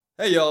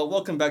Hey y'all,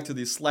 welcome back to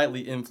the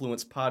Slightly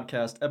Influenced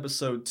Podcast,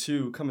 episode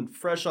 2, coming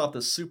fresh off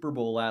the Super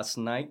Bowl last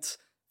night.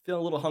 Feeling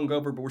a little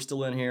hungover, but we're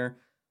still in here.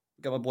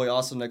 Got my boy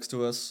Austin next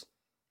to us.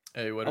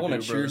 Hey, what I want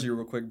to cheers you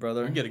real quick,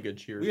 brother. We can get a good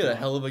cheers. We had a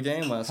hell of a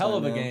game last night. Hell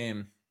of a man.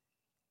 game.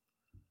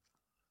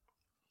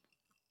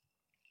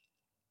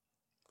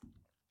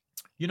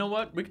 You know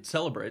what? We could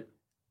celebrate.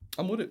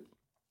 I'm with it.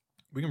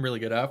 We can really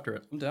get after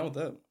it. I'm down with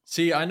that.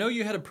 See, I know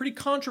you had a pretty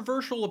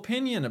controversial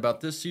opinion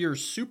about this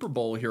year's Super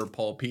Bowl here,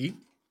 Paul P.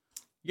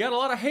 You got a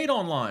lot of hate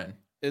online.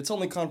 It's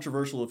only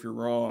controversial if you're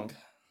wrong.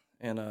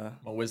 And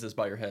I'll whiz this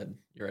by your head.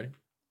 You ready?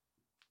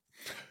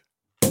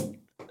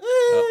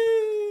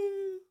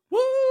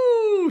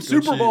 Woo!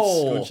 Super Chiefs.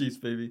 Bowl! Go Chiefs,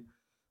 baby.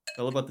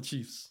 All about the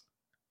Chiefs.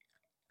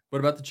 What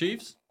about the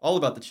Chiefs? All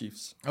about the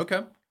Chiefs.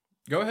 Okay.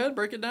 Go ahead,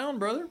 break it down,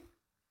 brother.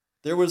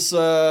 There was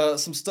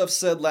some stuff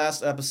said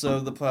last episode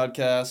of the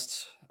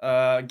podcast.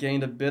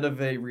 Gained a bit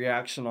of a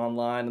reaction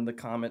online in the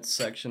comments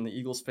section. The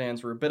Eagles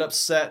fans were a bit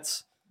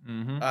upset.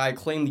 Mm-hmm. I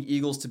claim the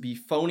Eagles to be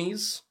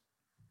phonies.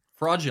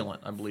 Fraudulent,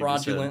 I believe.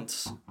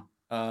 Fraudulent.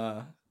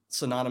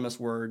 Synonymous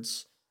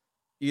words.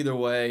 Either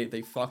way,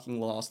 they fucking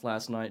lost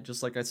last night,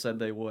 just like I said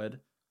they would.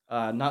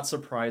 Not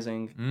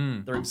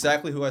surprising. They're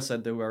exactly who I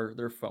said they were.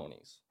 They're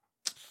phonies.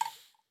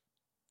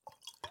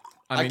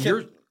 I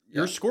mean,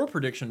 your score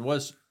prediction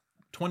was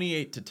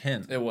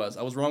 28-10. It was.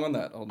 I was wrong on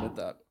that. I'll admit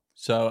that.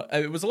 So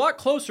it was a lot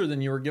closer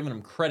than you were giving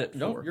them credit for.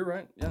 No, you're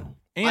right. Yeah.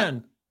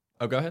 And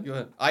go ahead. Go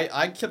ahead.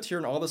 I kept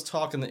hearing all this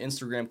talk in the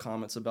Instagram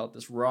comments about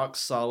this rock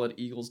solid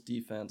Eagles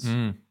defense.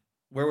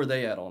 Where were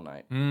they at all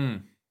night?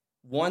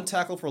 One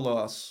tackle for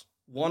loss,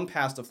 one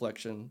pass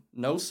deflection,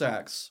 no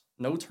sacks,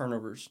 no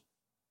turnovers,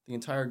 the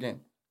entire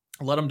game.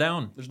 Let them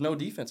down. There's no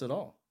defense at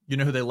all. You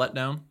know who they let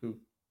down? Who?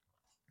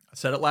 I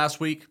said it last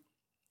week.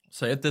 I'll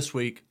say it this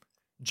week.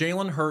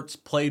 Jalen Hurts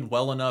played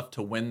well enough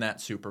to win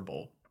that Super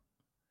Bowl.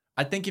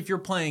 I think if you're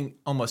playing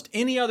almost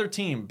any other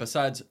team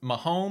besides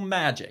Mahomes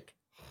Magic,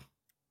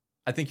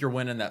 I think you're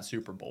winning that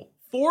Super Bowl.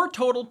 4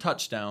 total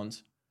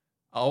touchdowns.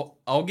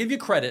 I'll give you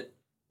credit.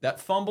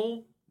 That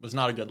fumble was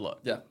not a good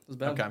look. Yeah, it was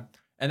bad. Okay.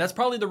 And that's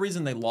probably the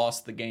reason they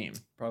lost the game.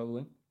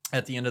 Probably.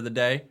 At the end of the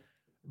day.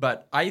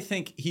 But I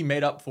think he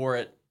made up for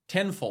it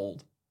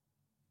tenfold.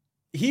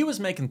 He was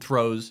making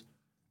throws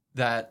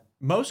that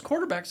most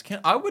quarterbacks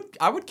can't. I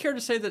would care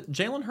to say that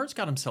Jalen Hurts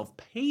got himself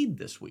paid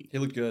this week. He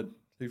looked good.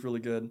 He looked really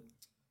good.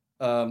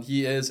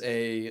 He is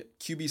a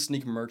QB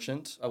sneak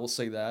merchant. I will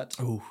say that.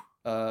 Ooh.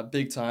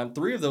 Big time.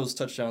 3 of those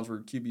touchdowns were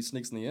QB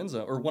sneaks in the end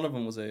zone. Or one of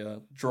them was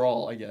a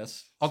draw, I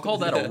guess. I'll call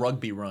that a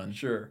rugby run.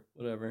 Sure,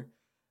 whatever.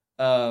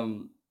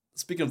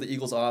 Speaking of the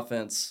Eagles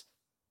offense,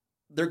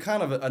 they're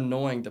kind of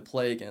annoying to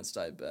play against,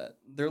 I bet.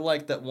 They're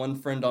like that one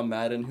friend on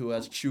Madden who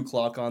has chew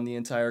clock on the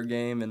entire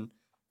game and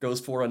goes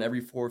for it on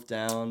every 4th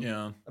down.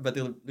 Yeah. I bet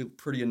they're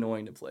pretty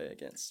annoying to play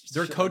against.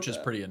 Their coach is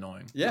pretty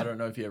annoying. Yeah. I don't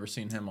know if you ever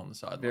seen him on the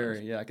sidelines.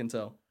 Very, yeah, I can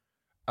tell.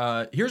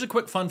 Here's a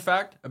quick fun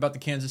fact about the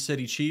Kansas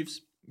City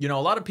Chiefs. You know,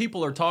 a lot of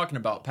people are talking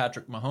about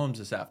Patrick Mahomes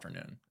this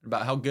afternoon,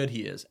 about how good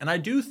he is. And I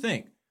do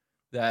think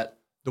that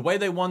the way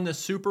they won this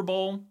Super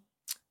Bowl,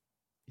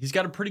 he's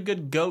got a pretty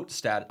good GOAT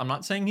stat. I'm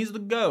not saying he's the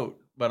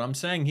GOAT, but I'm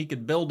saying he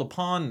could build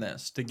upon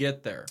this to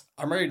get there.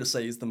 I'm ready to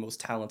say he's the most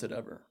talented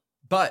ever.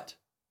 But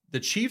the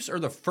Chiefs are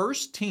the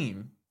first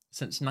team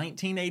since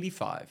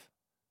 1985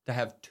 to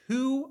have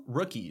 2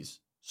 rookies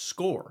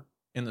score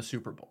in the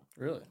Super Bowl.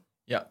 Really?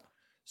 Yeah.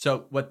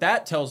 So what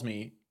that tells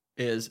me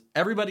is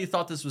everybody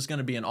thought this was going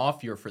to be an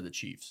off year for the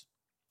Chiefs.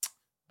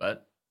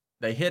 But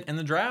they hit in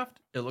the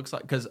draft, it looks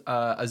like, because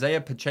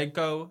Isaiah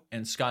Pacheco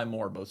and Sky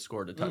Moore both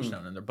scored a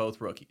touchdown, and they're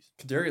both rookies.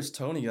 Kadarius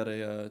Toney got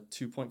a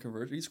 2-point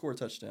conversion. He scored a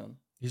touchdown.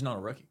 He's not a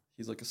rookie.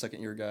 He's like a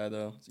second-year guy,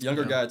 though. He's a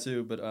younger guy,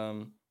 too. But,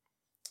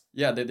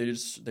 yeah,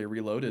 they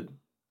reloaded,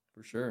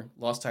 for sure.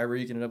 Lost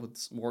Tyreek, ended up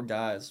with more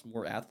guys,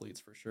 more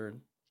athletes, for sure.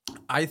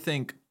 I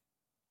think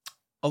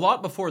a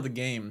lot before the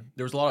game,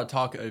 there was a lot of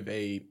talk of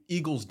a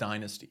Eagles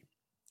dynasty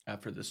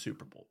after the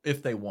Super Bowl,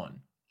 if they won,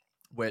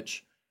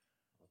 which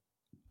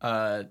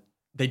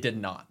they did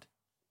not.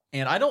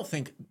 And I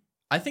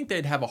think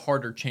they'd have a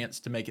harder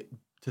chance to make it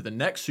to the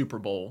next Super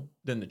Bowl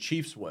than the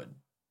Chiefs would.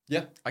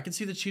 Yeah. I can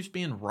see the Chiefs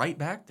being right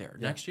back there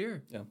next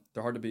year. Yeah,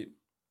 they're hard to beat.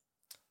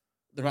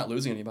 They're not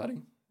losing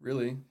anybody,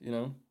 really,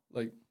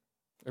 Like,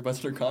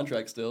 everybody's under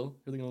contract still.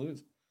 Who are they going to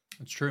lose?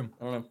 That's true.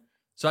 I don't know.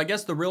 So I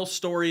guess the real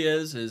story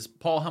is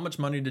Paul, how much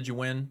money did you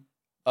win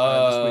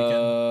this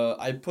weekend?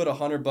 I put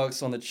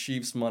 $100 on the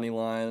Chiefs money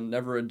line.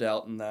 Never a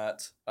doubt in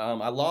that.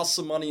 I lost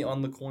some money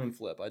on the coin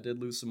flip. I did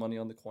lose some money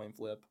on the coin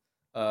flip.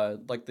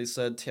 Like they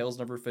said, tails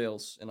never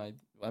fails, and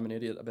I'm an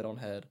idiot. I bet on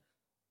head.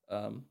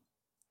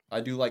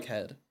 I do like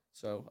head,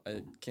 so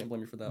I can't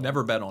blame you for that.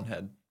 Never bet on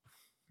head.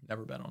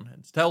 Never bet on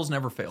heads. Tails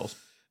never fails.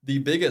 The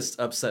biggest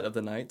upset of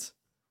the night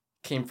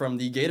came from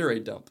the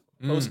Gatorade dump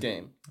post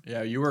game.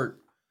 Yeah,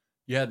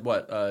 you had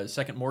what,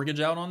 second mortgage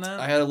out on that?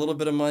 I had a little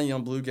bit of money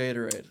on blue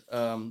Gatorade.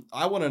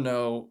 I want to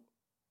know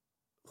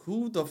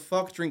who the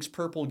fuck drinks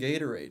purple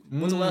Gatorade?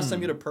 When's the last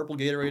time you had a purple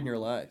Gatorade in your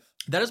life?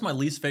 That is my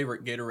least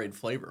favorite Gatorade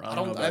flavor. I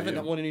haven't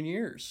had one in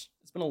years.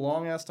 It's been a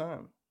long ass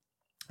time.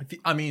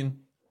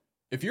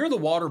 If you're the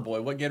water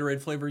boy, what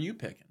Gatorade flavor are you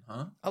picking,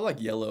 huh? I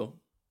like yellow.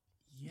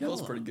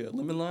 Yellow's pretty good.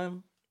 Lemon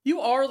lime.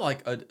 You are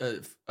like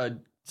a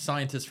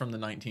scientist from the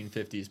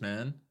 1950s,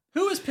 man.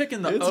 Who is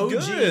picking the It's OG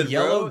good,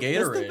 yellow bro.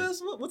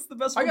 Gatorade? What's the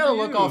best I one gotta for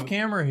look you? off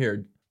camera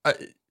here.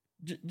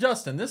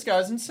 Justin, this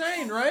guy's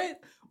insane, right?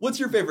 What's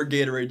your favorite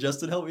Gatorade,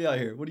 Justin? Help me out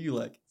here. What do you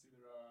like?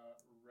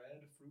 It's either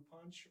red fruit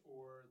punch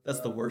or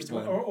That's the worst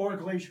one. or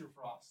glacier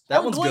frost.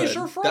 That Or one's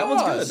Glacier good. That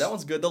one's good. Frost. That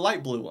one's good. The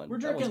light blue one. We're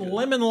That one's drinking good.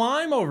 lemon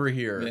lime over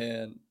here.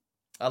 Man,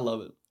 I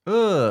love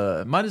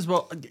it. Might as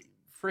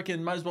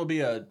well be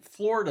a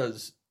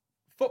Florida's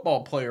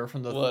football player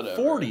from the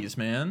Whatever. 40s,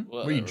 man. Were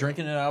you Whatever.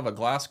 drinking it out of a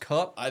glass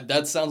cup?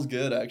 That sounds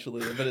good,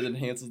 actually. I bet it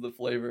enhances the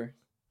flavor.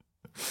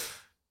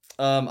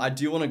 I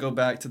do want to go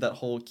back to that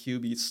whole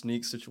QB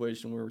sneak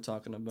situation we were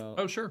talking about.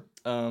 Oh, sure.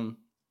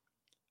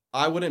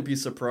 I wouldn't be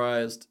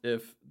surprised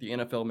if the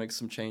NFL makes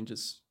some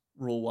changes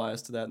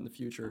rule-wise to that in the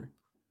future.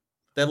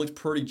 That looked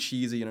pretty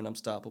cheesy and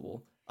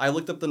unstoppable. I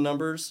looked up the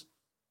numbers.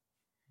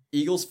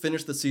 Eagles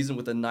finished the season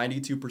with a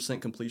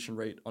 92% completion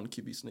rate on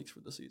QB sneaks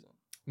for the season.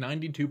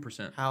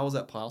 92%. How is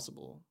that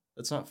possible?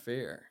 That's not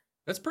fair.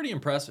 That's pretty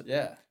impressive.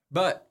 Yeah.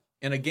 But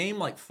in a game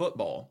like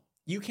football,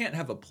 you can't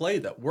have a play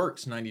that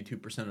works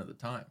 92% of the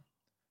time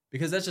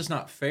because that's just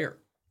not fair.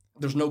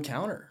 There's no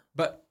counter.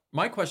 But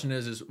my question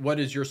is what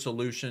is your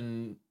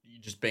solution? You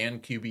just ban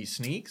QB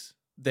sneaks?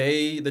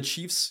 The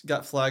Chiefs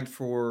got flagged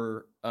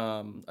for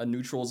a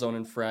neutral zone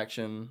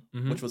infraction,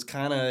 which was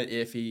kind of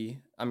iffy.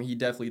 I mean, he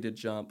definitely did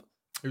jump.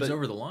 It was But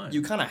over the line.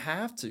 You kind of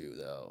have to,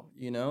 though.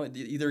 You know,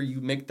 either you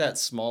make that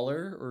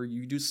smaller or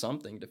you do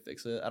something to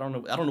fix it. I don't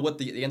know what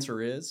the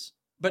answer is.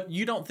 But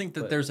you don't think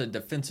that there's a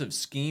defensive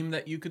scheme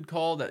that you could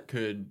call that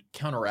could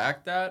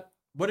counteract that?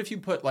 What if you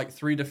put like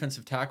 3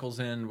 defensive tackles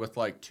in with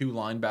like 2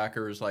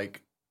 linebackers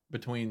like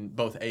between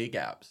both A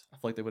gaps? I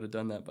feel like they would have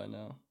done that by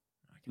now.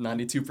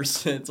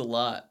 92% is a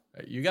lot.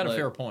 You got a Like,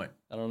 fair point.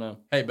 I don't know.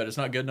 Hey, but it's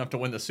not good enough to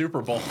win the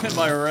Super Bowl. Am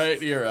I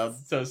right? Here, I'll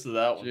toast to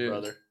that one, Cheers.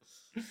 brother.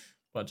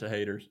 Bunch of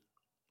haters.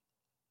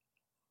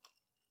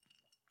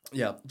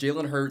 Yeah,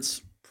 Jalen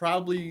Hurts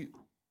probably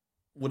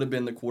would have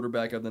been the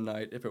quarterback of the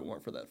night if it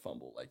weren't for that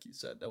fumble, like you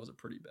said. That was a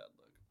pretty bad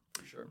look,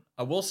 for sure.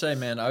 I will say,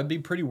 man, I would be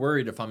pretty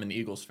worried if I'm an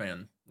Eagles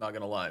fan, not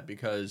going to lie,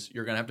 because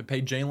you're going to have to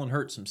pay Jalen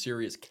Hurts some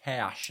serious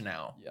cash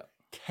now. Yeah.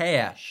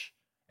 Cash.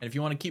 And if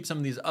you want to keep some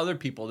of these other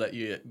people that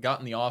you got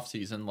in the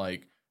offseason,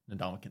 like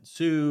Ndamukong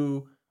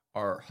Suh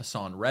or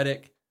Hassan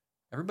Reddick,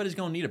 everybody's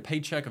going to need a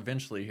paycheck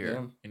eventually here.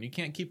 Yeah. And you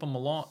can't keep them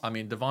along. I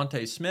mean,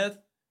 Devontae Smith,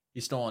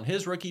 he's still on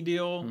his rookie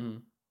deal. Mm-hmm.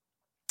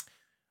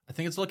 I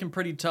think it's looking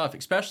pretty tough,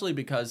 especially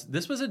because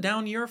this was a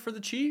down year for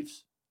the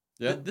Chiefs.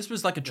 Yeah. This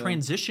was like a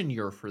transition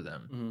year for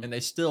them. Mhm. And they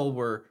still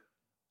were,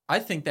 I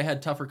think they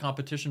had tougher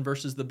competition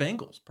versus the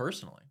Bengals,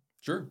 personally.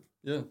 Sure.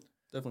 Yeah,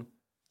 definitely.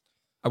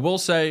 I will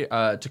say,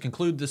 to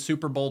conclude this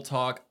Super Bowl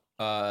talk,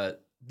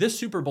 this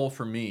Super Bowl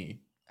for me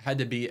had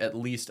to be at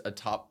least a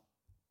top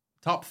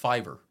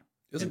fiver.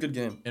 It was a good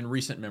game. In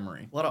recent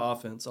memory. A lot of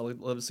offense. I'd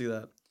love to see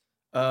that.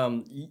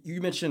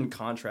 You mentioned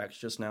contracts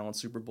just now on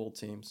Super Bowl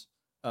teams.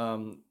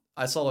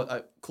 I saw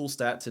a cool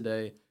stat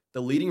today.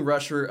 The leading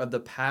rusher of the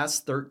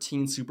past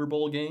 13 Super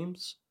Bowl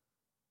games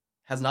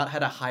has not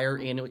had a higher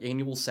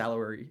annual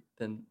salary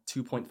than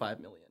 $2.5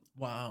 million.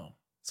 Wow.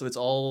 So it's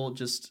all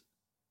just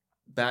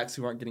backs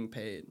who aren't getting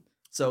paid.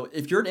 So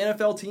if you're an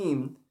NFL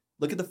team,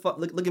 look at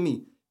look at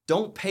me.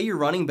 Don't pay your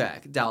running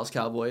back, Dallas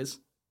Cowboys.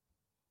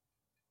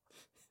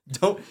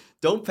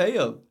 Don't pay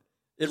him.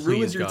 It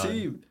ruins your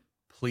team.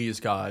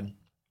 Please, God.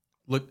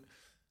 Look,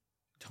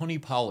 Tony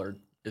Pollard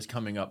is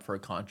coming up for a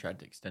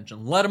contract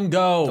extension. Let him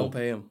go. Don't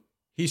pay him.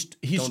 He's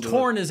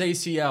torn his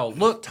ACL.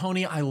 Look,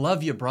 Tony, I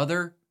love you,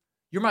 brother.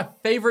 You're my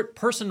favorite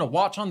person to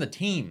watch on the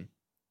team.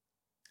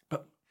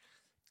 But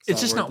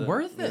it's just not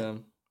worth it. Yeah.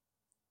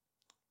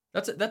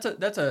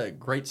 That's a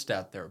great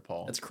stat there,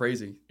 Paul. That's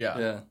crazy.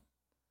 Yeah.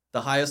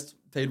 The highest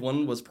paid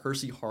one was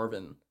Percy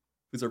Harvin,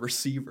 who's a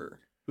receiver,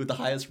 who had the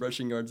highest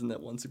rushing yards in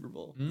that one Super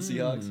Bowl. The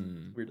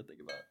Seahawks. Weird to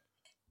think about.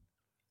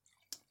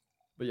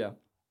 But yeah.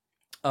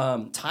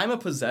 Time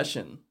of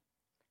possession.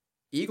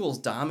 Eagles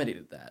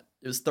dominated that.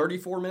 It was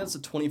 34 minutes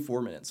to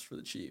 24 minutes for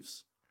the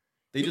Chiefs.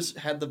 They just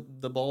had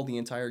the ball the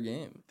entire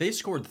game. They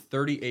scored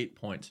 38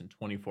 points in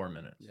 24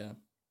 minutes. Yeah.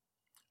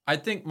 I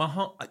think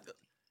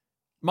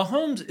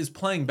Mahomes is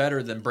playing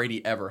better than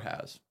Brady ever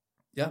has.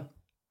 Yeah.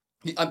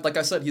 Like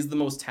I said, he's the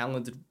most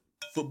talented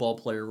football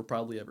player we'll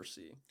probably ever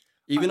see.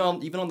 Even on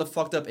the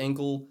fucked up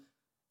ankle,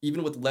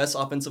 even with less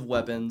offensive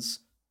weapons,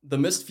 the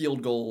missed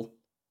field goal,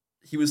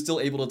 he was still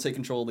able to take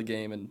control of the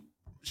game and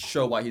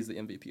show why he's the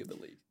MVP of the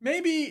league.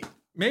 Maybe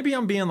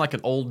I'm being like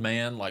an old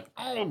man, like,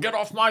 oh, get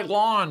off my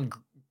lawn,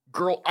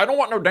 girl. I don't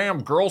want no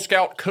damn Girl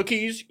Scout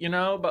cookies,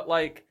 but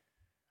like,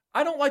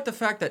 I don't like the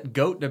fact that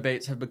GOAT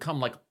debates have become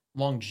like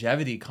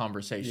longevity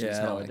conversations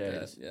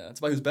nowadays. Yeah, it's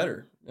about who's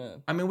better. Yeah.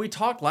 I mean, we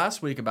talked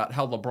last week about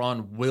how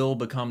LeBron will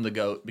become the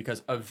GOAT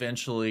because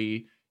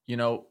eventually,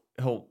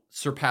 he'll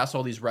surpass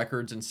all these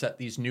records and set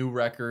these new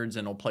records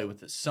and he'll play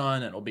with his son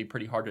and it'll be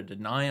pretty hard to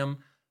deny him.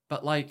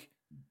 But like,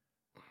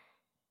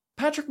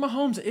 Patrick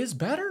Mahomes is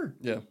better.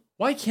 Yeah.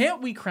 Why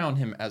can't we crown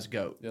him as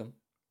GOAT? Yeah.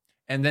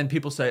 And then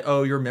people say,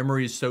 oh, your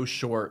memory is so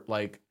short.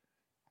 Like,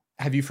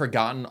 have you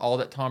forgotten all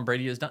that Tom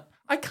Brady has done?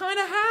 I kind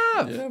of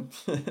have.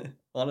 Yeah.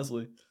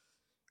 Honestly.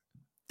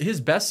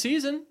 His best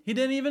season, he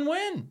didn't even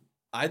win.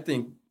 I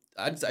think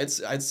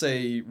I'd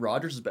say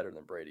Rodgers is better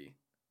than Brady.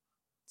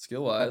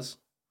 Skill wise.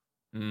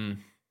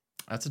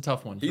 That's a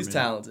tough one. He's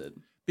talented.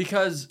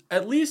 Because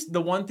at least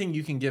the one thing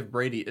you can give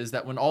Brady is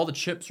that when all the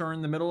chips are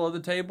in the middle of the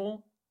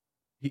table,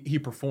 he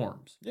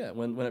performs. Yeah,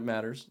 when it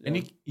matters. Yeah.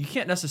 And you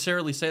can't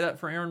necessarily say that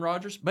for Aaron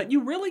Rodgers, but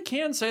you really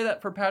can say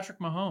that for Patrick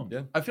Mahomes.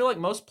 Yeah. I feel like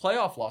most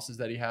playoff losses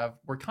that he have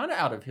were kind of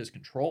out of his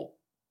control.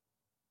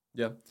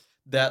 Yeah.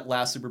 That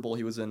last Super Bowl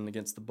he was in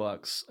against the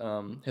Bucks,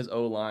 his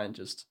O-line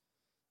just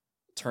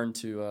turned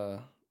to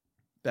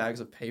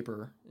bags of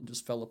paper and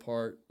just fell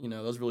apart. You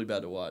know, that was really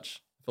bad to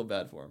watch. I felt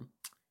bad for him.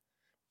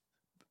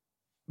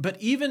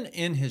 But even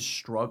in his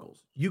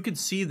struggles, you could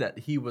see that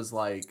he was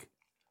like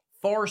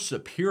far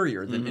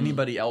superior than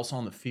anybody else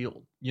on the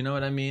field. You know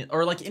what I mean?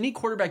 Or like any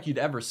quarterback you'd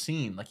ever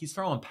seen. Like he's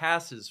throwing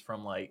passes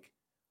from like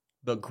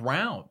the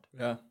ground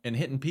and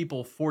hitting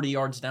people 40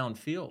 yards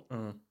downfield.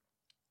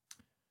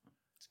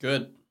 It's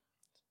good.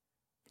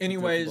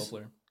 Anyways,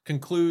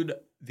 conclude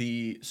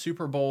the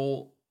Super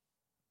Bowl.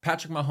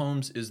 Patrick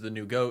Mahomes is the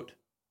new GOAT.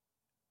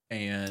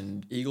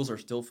 And Eagles are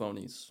still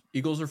phonies.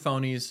 Eagles are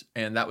phonies,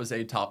 and that was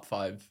a top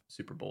 5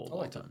 Super Bowl of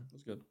all time.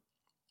 That's good.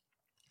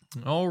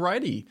 All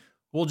righty.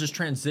 We'll just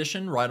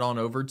transition right on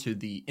over to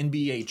the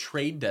NBA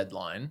trade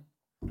deadline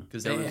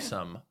because there was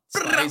some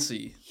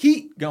spicy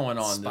heat going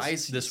on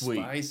this week.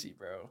 Spicy,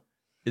 bro.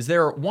 Is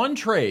there one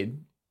trade?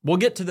 We'll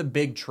get to the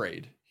big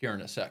trade here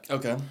in a second.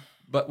 Okay.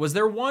 But was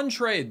there one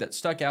trade that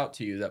stuck out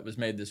to you that was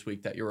made this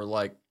week that you were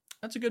like,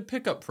 that's a good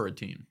pickup for a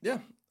team? Yeah.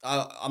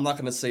 I'm not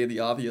going to say the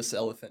obvious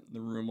elephant in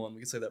the room one.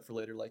 We can say that for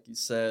later, like you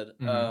said.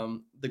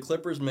 The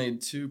Clippers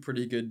made 2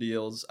 pretty good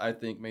deals. I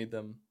think made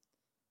them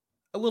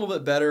a little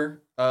bit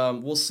better.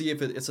 We'll see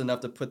if it's enough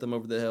to put them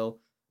over the hill.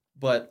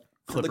 But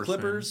for the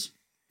Clippers,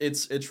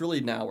 it's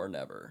really now or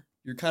never.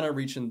 You're kind of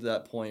reaching to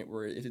that point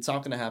where if it's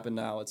not going to happen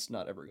now, it's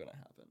not ever going to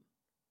happen.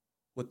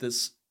 With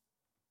this.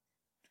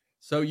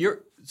 So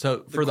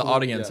for the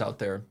audience out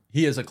there,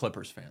 he is a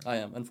Clippers fan. I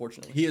am,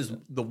 unfortunately. He is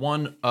the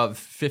one of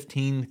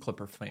 15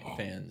 Clipper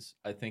fans,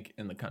 I think,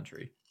 in the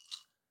country.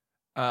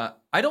 I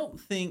don't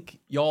think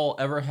y'all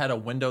ever had a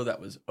window that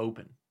was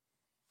open.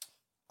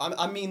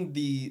 I mean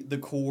the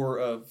core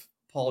of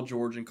Paul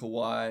George and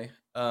Kawhi.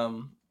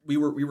 We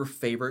were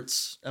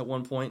favorites at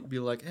one point. Be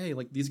like, hey,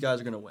 like these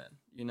guys are gonna win.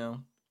 You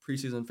know,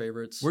 preseason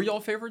favorites. Were y'all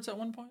favorites at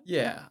one point?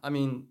 Yeah, I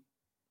mean,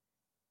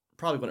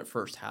 probably when it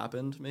first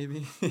happened,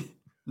 maybe.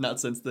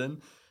 Not since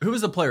then. Who was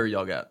the player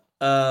y'all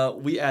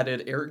got? We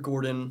added Eric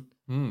Gordon,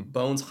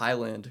 Bones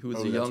Highland, who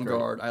was a young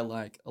guard I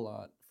like a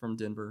lot from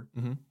Denver.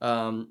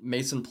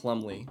 Mason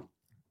Plumlee.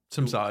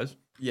 Some size.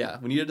 Yeah,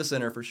 we needed a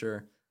center for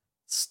sure.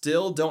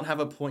 Still don't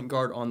have a point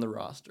guard on the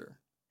roster.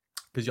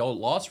 Because y'all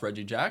lost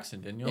Reggie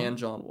Jackson, didn't you? And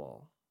John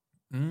Wall.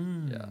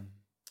 Yeah.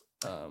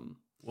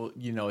 Well,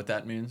 you know what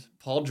that means?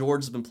 Paul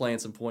George has been playing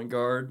some point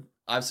guard.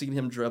 I've seen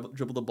him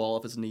dribble the ball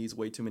off his knees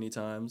way too many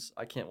times.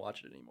 I can't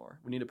watch it anymore.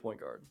 We need a point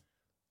guard.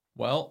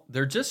 Well,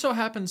 there just so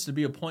happens to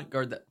be a point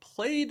guard that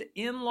played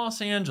in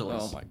Los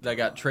Angeles that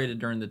got traded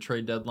during the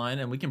trade deadline,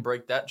 and we can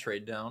break that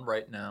trade down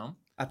right now.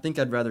 I think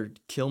I'd rather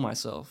kill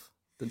myself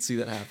than see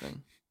that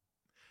happen.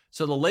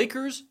 So the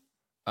Lakers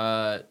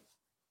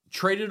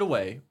traded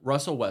away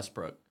Russell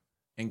Westbrook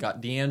and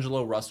got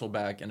D'Angelo Russell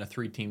back in a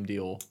 3-team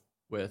deal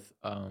with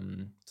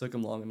took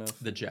him long enough.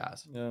 The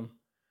Jazz. Yeah.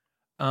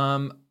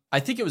 I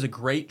think it was a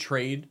great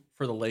trade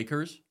for the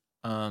Lakers.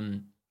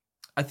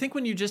 I think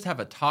when you just have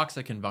a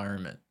toxic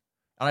environment,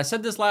 and I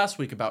said this last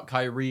week about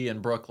Kyrie and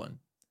Brooklyn,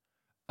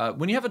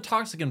 when you have a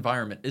toxic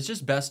environment, it's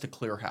just best to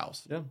clear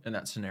house in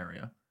that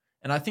scenario.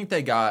 And I think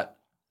they got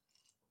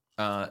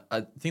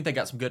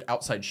some good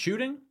outside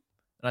shooting,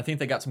 and I think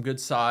they got some good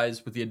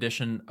size with the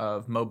addition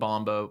of Mo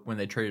Bamba when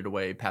they traded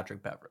away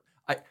Patrick Beverley.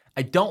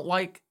 I don't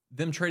like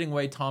them trading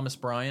away Thomas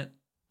Bryant.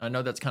 I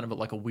know that's kind of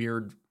like a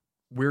weird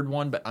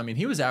one, but I mean,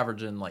 he was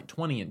averaging like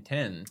 20 and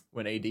 10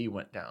 when AD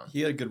went down.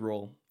 He had a good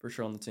role for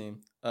sure on the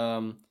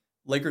team.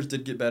 Lakers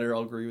did get better.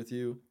 I'll agree with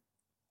you.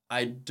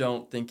 I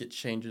don't think it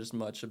changes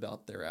much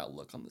about their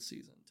outlook on the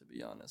season, to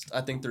be honest. I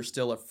think they're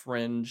still a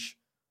fringe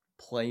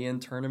play-in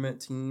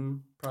tournament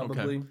team,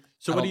 probably. Okay.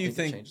 So what do you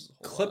think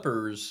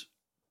Clippers...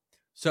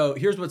 So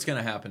here's what's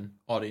going to happen,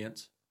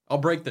 audience. I'll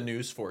break the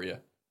news for you.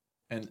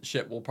 And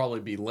shit, we'll probably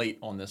be late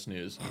on this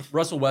news.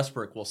 Russell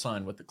Westbrook will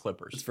sign with the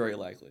Clippers. It's very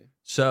likely.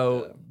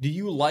 So do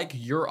you like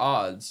your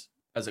odds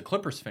as a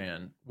Clippers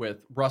fan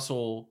with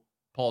Russell,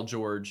 Paul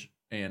George,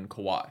 and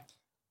Kawhi?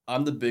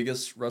 I'm the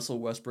biggest Russell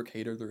Westbrook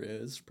hater there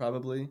is,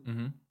 probably.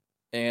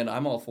 And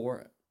I'm all for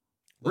it.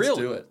 Let's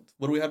do it.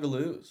 What do we have to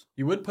lose?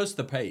 You would push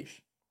the pace.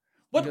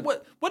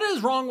 What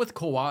is wrong with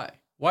Kawhi?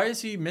 Why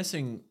is he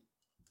missing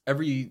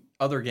every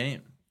other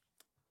game?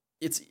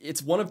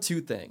 It's one of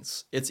two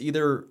things. It's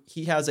either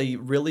he has a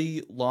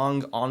really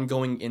long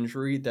ongoing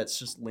injury that's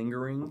just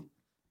lingering,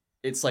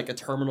 it's like a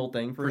terminal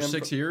thing for him.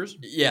 6 years?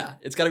 Yeah,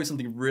 it's got to be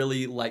something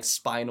really like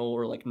spinal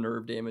or like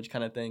nerve damage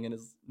kind of thing in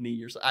his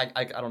knee or so.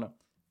 I don't know.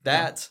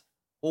 That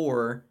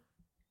or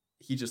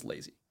he's just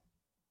lazy.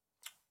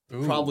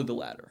 Ooh. Probably the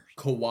latter.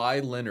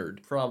 Kawhi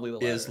Leonard Probably the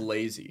latter. is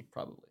lazy.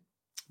 Probably.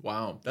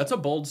 Wow. That's a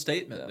bold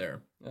statement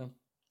there. Yeah.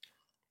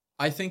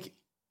 I think,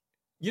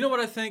 you know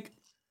what I think?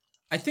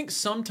 I think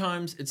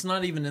sometimes it's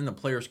not even in the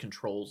players'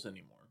 controls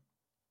anymore.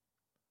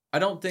 I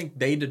don't think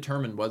they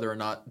determine whether or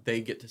not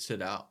they get to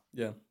sit out.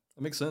 Yeah,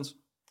 that makes sense.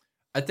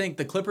 I think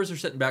the Clippers are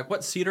sitting back.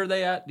 What seed are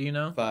they at? Do you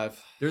know?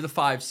 5. They're the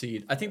 5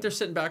 seed. I think they're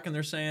sitting back and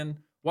they're saying,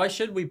 why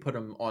should we put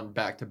him on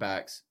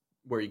back-to-backs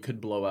where he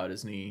could blow out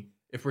his knee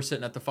if we're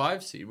sitting at the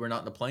 5 seed? We're not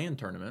in the play-in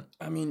tournament.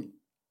 I mean,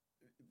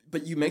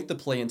 but you make the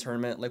play-in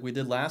tournament like we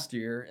did last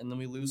year, and then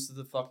we lose to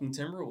the fucking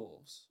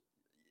Timberwolves.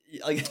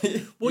 Like,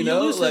 well, you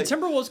lose to the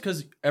Timberwolves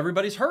because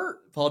everybody's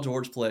hurt. Paul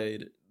George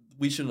played.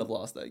 We shouldn't have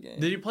lost that game.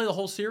 Did he play the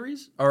whole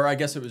series? Or I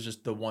guess it was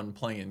just the one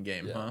play-in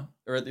game, huh?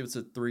 Or it was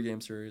a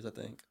 3-game series, I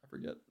think. I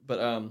forget.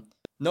 But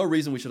no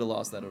reason we should have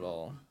lost that at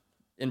all.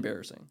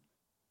 Embarrassing.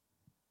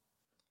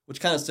 Which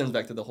kind of stems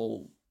back to the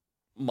whole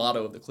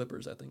motto of the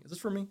Clippers, I think. Is this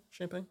for me,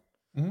 Champagne?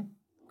 Mm-hmm.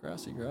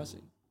 Grassy.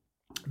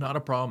 Not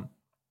a problem.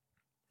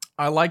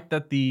 I like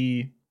that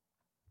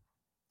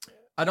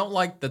I don't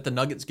like that the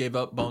Nuggets gave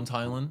up Bones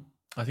Highland.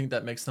 I think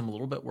that makes them a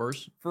little bit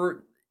worse.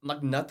 For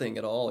like nothing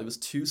at all. It was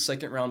 2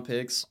 second-round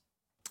picks.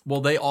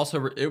 Well, they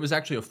also, it was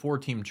actually a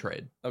 4-team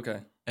trade.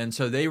 Okay. And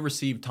so they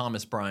received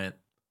Thomas Bryant.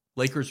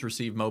 Lakers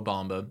received Mo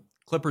Bamba.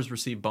 Clippers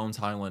received Bones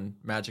Highland.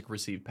 Magic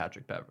received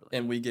Patrick Beverly.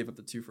 And we gave up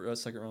the 2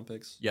 second-round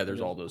picks. Yeah, there's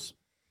all those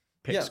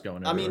picks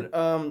going everywhere.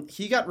 I mean,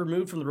 he got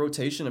removed from the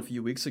rotation a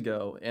few weeks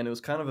ago, and it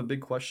was kind of a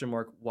big question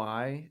mark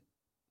why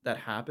that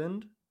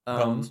happened.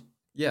 Bones?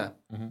 Yeah.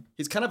 Mm-hmm.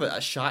 He's kind of a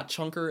shot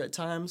chunker at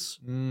times.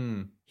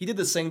 Mm. He did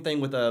the same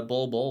thing with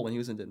Bowl when he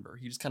was in Denver.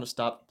 He just kind of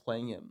stopped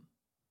playing him,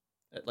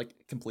 like,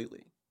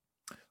 completely.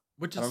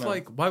 Which is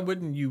like, why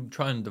wouldn't you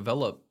try and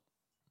develop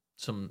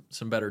some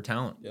better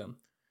talent? Yeah.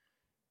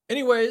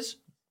 Anyways,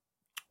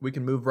 we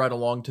can move right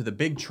along to the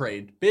big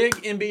trade. Big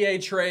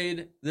NBA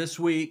trade this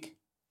week.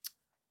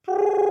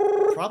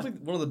 Probably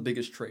one of the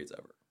biggest trades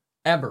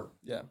ever.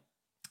 Yeah.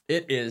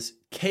 It is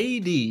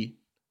KD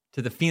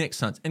to the Phoenix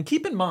Suns. And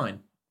keep in mind,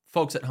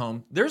 folks at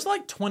home, there's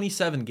like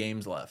 27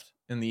 games left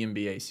in the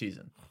NBA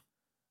season.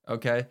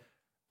 Okay?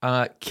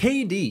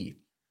 KD,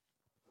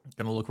 I'm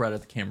going to look right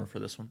at the camera for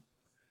this one.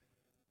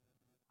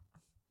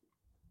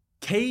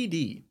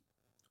 KD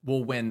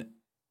will win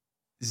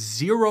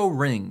 0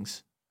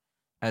 rings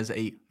as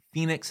a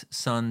Phoenix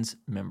Suns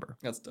member.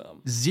 That's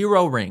dumb.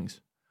 0 rings.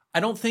 I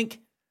don't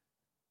think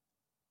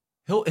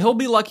he'll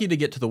be lucky to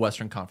get to the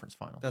Western Conference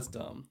Final. That's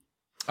dumb.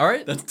 All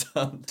right? That's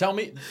dumb. Tell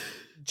me,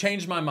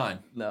 change my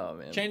mind. No,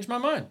 man. Change my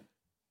mind.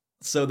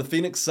 So the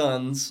Phoenix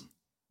Suns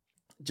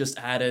just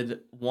added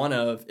one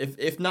of,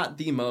 if not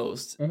the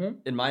most,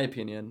 in my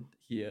opinion,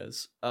 he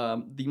is,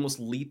 the most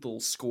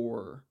lethal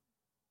scorer.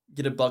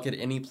 Get a bucket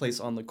any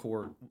place on the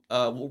court.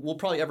 We'll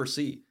probably ever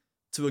see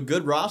to a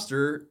good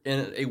roster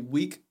in a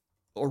weak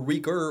or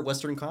weaker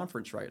Western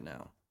Conference right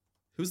now.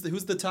 Who's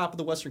the top of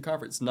the Western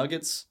Conference?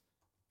 Nuggets,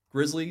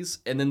 Grizzlies,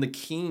 and then the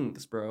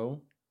Kings,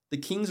 bro. The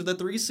Kings are the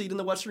 3 seed in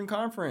the Western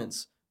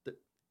Conference.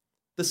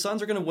 The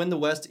Suns are going to win the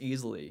West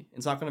easily.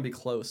 It's not going to be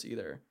close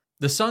either.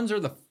 The Suns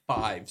are the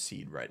 5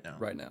 seed right now.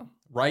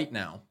 Right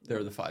now,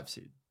 they're the 5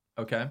 seed.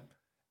 Okay?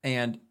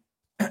 And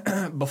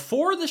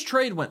before this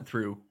trade went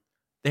through,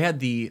 they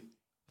had the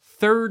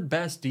 3rd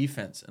best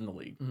defense in the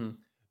league. Mm-hmm.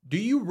 Do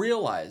you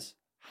realize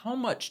how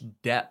much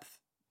depth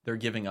they're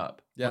giving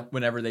up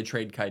whenever they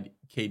trade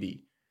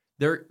KD?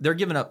 They're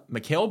giving up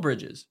Mikal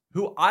Bridges,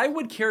 who I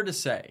would care to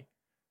say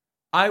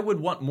I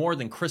would want more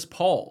than Chris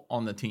Paul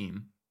on the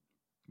team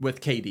with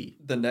KD.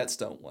 The Nets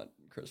don't want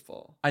Chris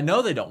Paul. I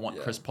know they don't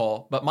want Chris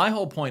Paul, but my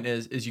whole point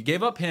is you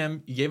gave up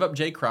him, you gave up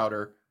Jay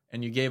Crowder,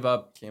 and you gave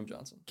up Cam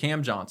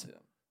Johnson. Yeah.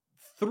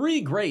 3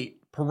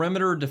 great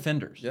perimeter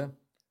defenders. Yeah.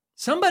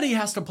 Somebody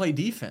has to play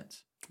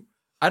defense.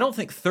 I don't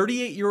think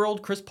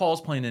 38-year-old Chris Paul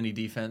is playing any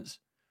defense.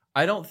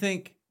 I don't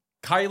think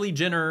Kylie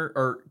Jenner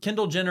or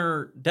Kendall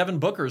Jenner, Devin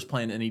Booker is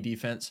playing any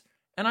defense.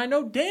 And I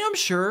know damn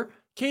sure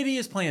KD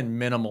is playing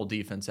minimal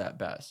defense at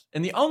best.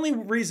 And the only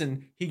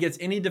reason he gets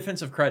any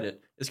defensive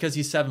credit is because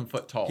he's 7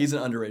 foot tall. He's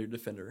an underrated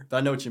defender. But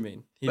I know what you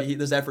mean.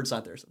 His effort's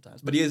not there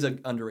sometimes. But he is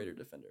an underrated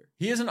defender.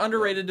 He is an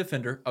underrated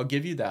defender. I'll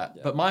give you that.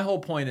 Yeah. But my whole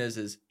point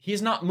is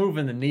he's not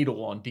moving the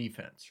needle on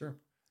defense. Sure.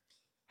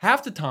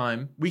 Half the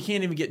time, we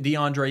can't even get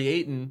DeAndre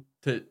Ayton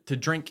to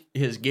drink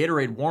his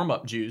Gatorade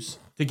warm-up juice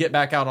to get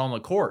back out on the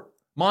court.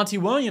 Monty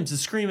Williams is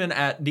screaming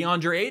at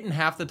DeAndre Ayton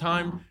half the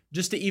time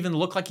just to even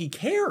look like he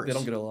cares. They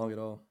don't get along at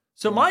all.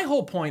 So my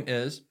whole point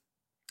is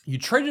you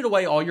traded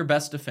away all your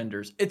best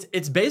defenders.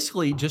 It's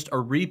basically just a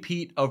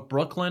repeat of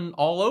Brooklyn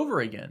all over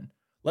again.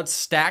 Let's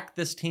stack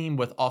this team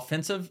with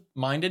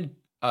offensive-minded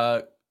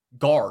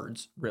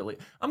guards, really.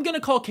 I'm going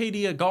to call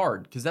KD a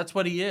guard because that's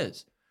what he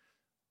is.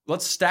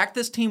 Let's stack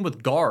this team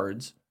with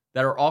guards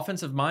that are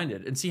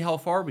offensive-minded and see how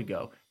far we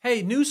go.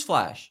 Hey,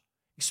 newsflash.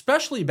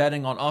 especially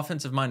betting on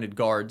offensive-minded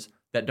guards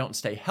that don't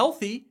stay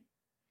healthy,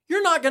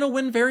 you're not going to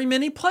win very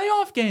many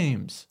playoff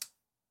games.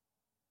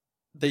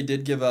 They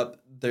did give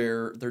up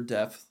their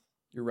depth.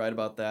 You're right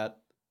about that.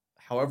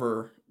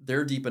 However,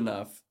 they're deep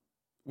enough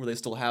where they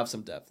still have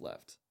some depth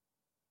left.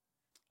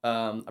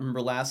 I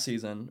remember last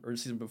season or the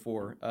season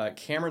before,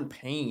 Cameron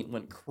Payne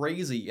went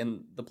crazy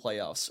in the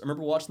playoffs. I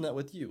remember watching that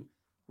with you.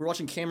 We were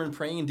watching Cameron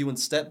Payne doing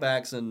step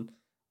backs and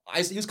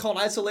he was calling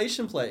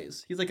isolation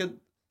plays. He's like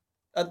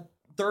a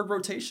third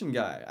rotation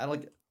guy.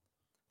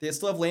 They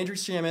still have Landry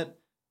Shamet.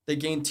 They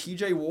gained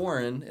T.J.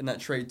 Warren in that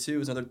trade too.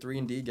 He's another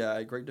 3-and-D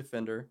guy, great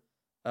defender.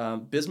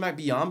 Bismack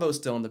Biyombo's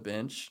still on the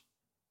bench,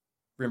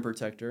 rim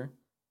protector.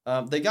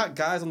 They got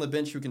guys on the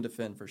bench who can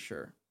defend for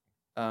sure.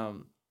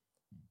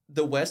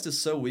 The West is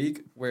so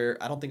weak where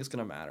I don't think it's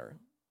going to matter.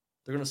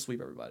 They're going to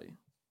sweep everybody.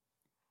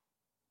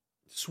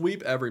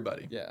 Sweep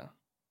everybody. Yeah.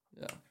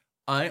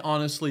 I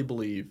honestly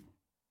believe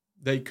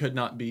they could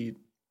not beat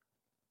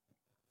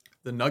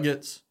the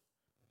Nuggets,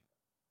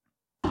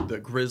 the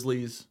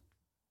Grizzlies.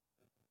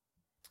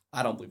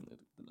 I don't believe in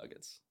the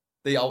Nuggets.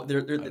 They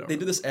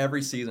do this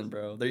every season,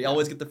 bro. They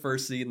always get the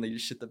first seed and they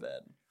just shit the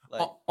bed.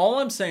 All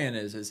I'm saying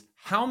is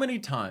how many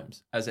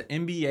times as an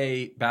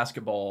NBA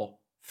basketball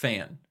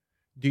fan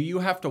do you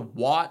have to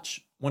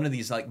watch one of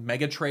these like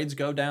mega trades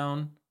go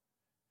down?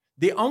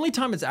 The only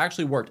time it's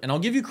actually worked, and I'll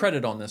give you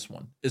credit on this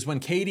one, is when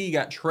KD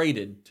got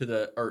traded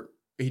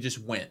he just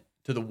went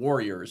to the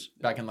Warriors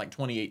back in like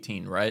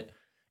 2018, right?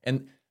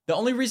 And the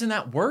only reason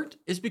that worked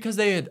is because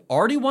they had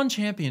already won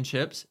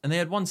championships and they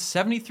had won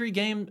 73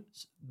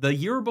 games the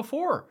year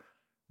before.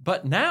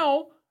 But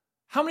now,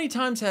 how many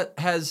times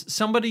has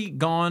somebody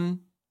gone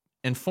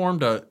and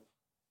formed a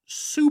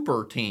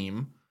super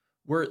team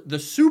where the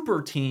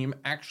super team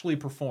actually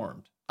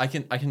performed? I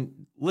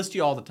can list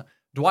you all the time.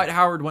 Dwight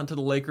Howard went to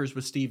the Lakers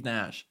with Steve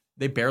Nash.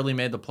 They barely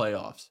made the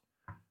playoffs.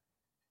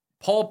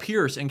 Paul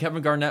Pierce and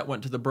Kevin Garnett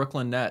went to the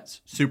Brooklyn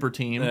Nets. Super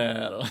team.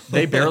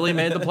 They barely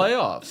made the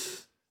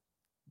playoffs.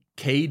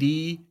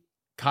 KD,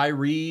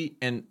 Kyrie,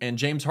 and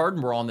James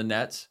Harden were on the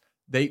Nets.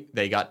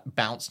 They got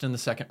bounced in the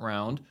second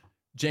round.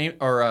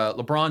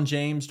 LeBron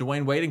James,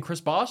 Dwayne Wade, and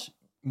Chris Bosh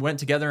went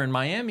together in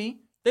Miami.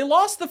 They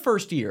lost the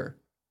first year.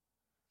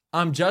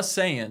 I'm just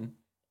saying,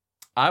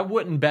 I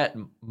wouldn't bet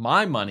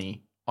my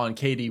money on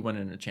KD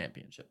winning a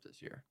championship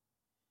this year.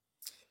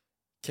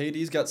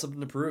 KD's got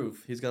something to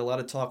prove. He's got a lot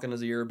of talk in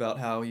his ear about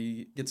how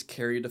he gets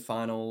carried to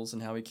finals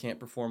and how he can't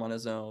perform on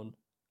his own.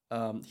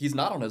 He's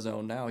not on his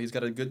own now. He's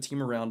got a good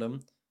team around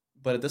him.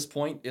 But at this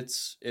point,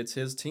 it's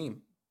his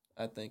team,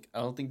 I think. I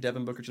don't think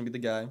Devin Booker's going to be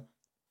the guy.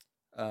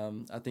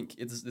 I think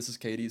this is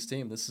KD's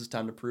team. This is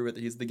time to prove it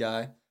that he's the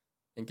guy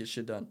and get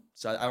shit done.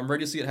 So I'm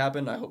ready to see it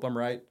happen. I hope I'm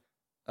right.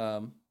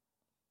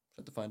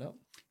 Have to find out.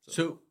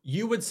 So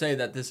you would say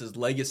that this is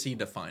legacy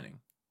defining?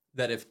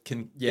 That if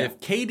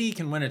KD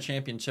can win a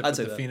championship with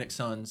the Phoenix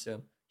Suns,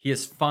 he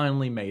has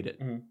finally made it.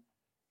 Mm-hmm.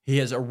 He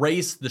has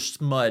erased the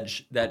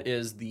smudge that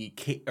is the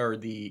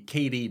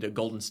KD to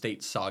Golden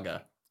State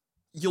saga.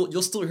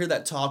 You'll still hear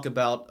that talk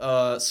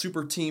about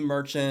super team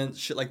merchant,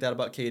 shit like that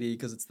about KD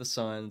because it's the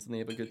Suns and they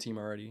have a good team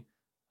already.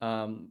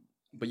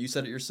 But you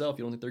said it yourself.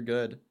 You don't think they're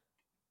good.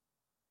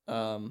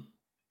 I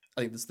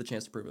think this is the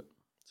chance to prove it.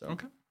 So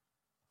okay,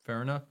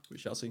 fair enough. We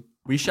shall see.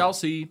 We shall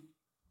see.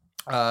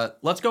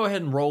 Let's go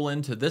ahead and roll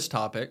into this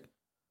topic.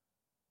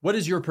 What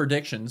is your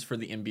predictions for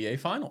the NBA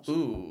Finals?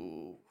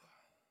 Ooh.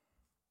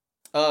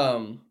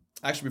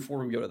 Actually, before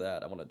we go to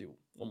that, I want to do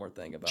one more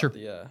thing about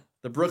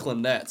the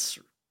Brooklyn Nets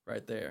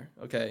right there.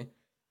 Okay.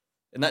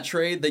 In that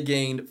trade, they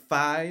gained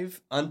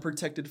 5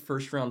 unprotected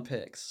first-round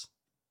picks.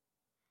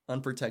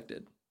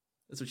 Unprotected.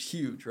 This was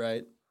huge,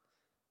 right?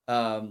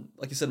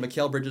 Like you said,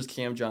 Mikal Bridges,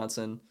 Cam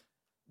Johnson.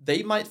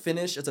 They might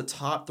finish as a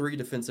top 3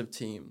 defensive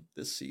team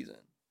this season.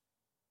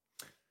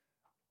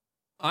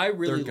 I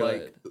really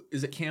like.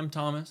 Is it Cam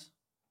Thomas?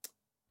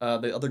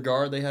 The other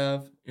guard they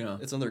have. Yeah,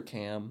 it's under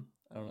Cam.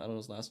 I don't know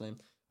his last name.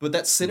 But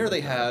that center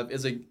they have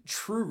is a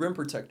true rim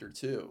protector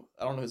too.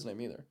 I don't know his name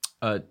either.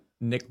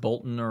 Nick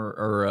Bolton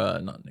or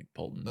not Nick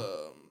Bolton.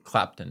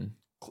 Clapton.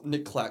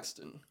 Nick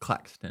Claxton.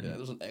 Claxton. Yeah,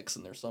 there's an X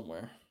in there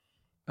somewhere.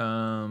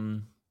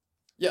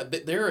 Yeah,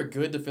 they're a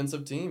good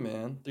defensive team,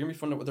 man. They're gonna be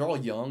fun. They're all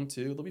young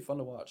too. They'll be fun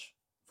to watch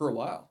for a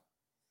while.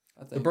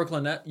 I think. The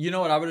Brooklyn Nets. You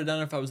know what I would have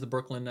done if I was the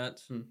Brooklyn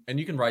Nets? And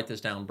you can write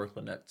this down,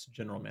 Brooklyn Nets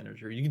general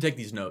manager. You can take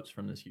these notes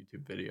from this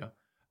YouTube video.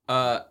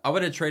 I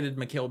would have traded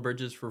Mikal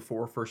Bridges for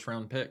 4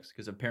 first-round picks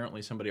because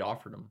apparently somebody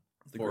offered them.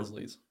 The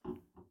Grizzlies.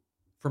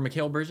 For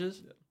Mikal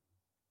Bridges? Yeah.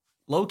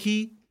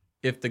 Low-key,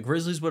 if the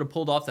Grizzlies would have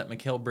pulled off that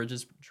Mikal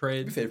Bridges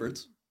trade.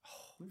 Favorites.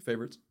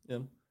 Yeah.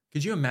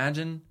 Could you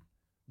imagine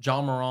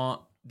John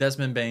Morant,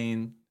 Desmond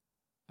Bane,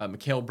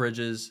 Mikal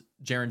Bridges,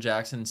 Jaren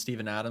Jackson,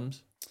 Steven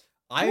Adams?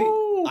 I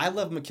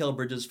love Mikal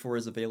Bridges for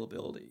his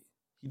availability.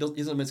 He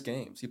doesn't miss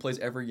games. He plays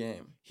every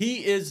game.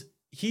 He's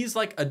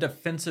like a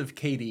defensive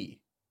KD.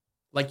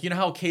 Like, you know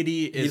how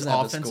KD is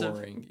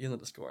offensive? He doesn't have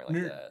the scoring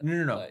like that.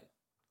 No.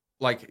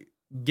 Like,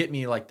 get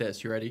me like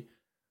this. You ready?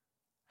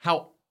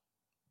 How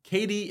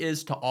KD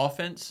is to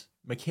offense,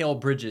 Mikal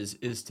Bridges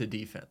is to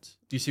defense.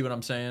 Do you see what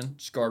I'm saying?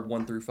 Just guard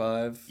 1 through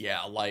 5.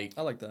 Yeah, like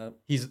I like that.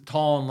 he's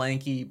tall and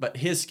lanky, but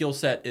his skill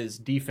set is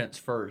defense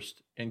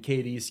first, and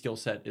KD's skill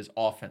set is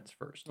offense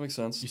first. That makes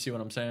sense. You see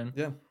what I'm saying?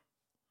 Yeah.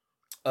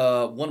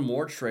 One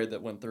more trade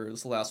that went through. This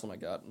is the last one I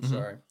got. I'm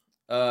sorry.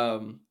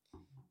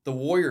 The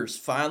Warriors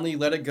finally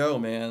let it go,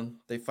 man.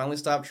 They finally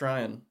stopped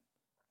trying.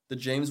 The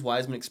James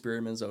Wiseman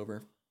experiment is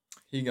over.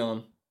 He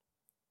gone.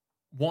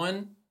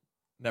 1,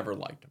 never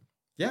liked him.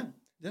 Yeah.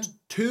 Yeah.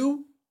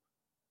 2,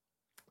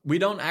 we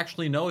don't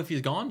actually know if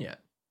he's gone yet.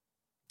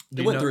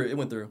 It went through. It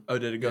went through. Oh,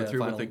 did it go Yeah, through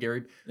finally. with the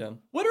Gary? Yeah.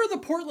 What are the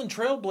Portland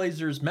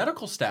Trailblazers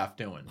medical staff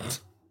doing?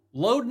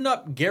 Loading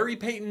up Gary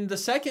Payton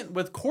II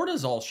with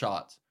cortisol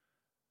shots.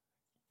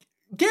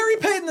 Gary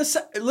Payton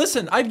II.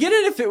 Listen, I'd get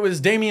it if it was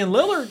Damian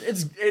Lillard.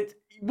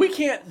 We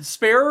can't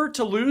spare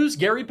to lose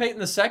Gary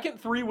Payton II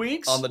 3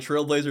 weeks. On the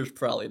Trailblazers,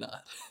 probably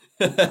not.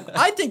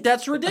 I think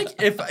that's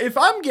ridiculous. If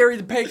I'm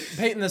Gary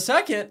Payton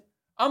II,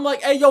 I'm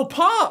like, hey, yo,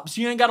 Pops,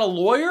 you ain't got a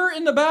lawyer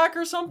in the back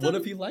or something? What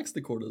if he likes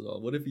the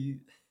cortisol? What if he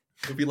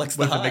likes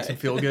the What if it high? makes him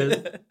feel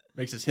good?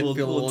 Makes his hip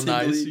feel a little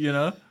tingly. nice, you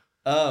know?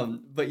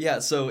 But yeah,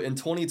 so in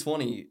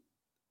 2020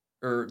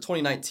 or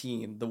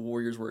 2019, the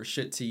Warriors were a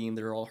shit team.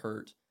 They were all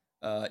hurt.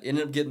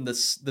 Ended up getting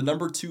the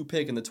number 2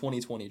 pick in the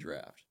 2020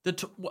 draft.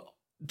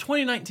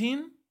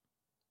 2019?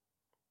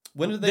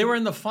 When did They were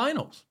in the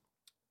finals.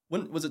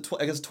 When was it?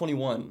 I guess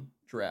 21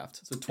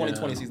 draft. So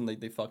 2020 Yeah. season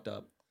they fucked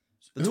up.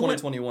 The Who went-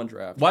 2021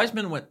 draft.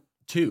 Wiseman went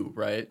 2,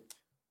 right?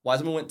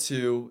 Wiseman went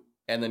 2,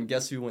 and then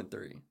guess who went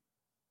 3?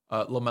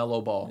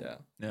 LaMelo Ball.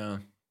 Yeah.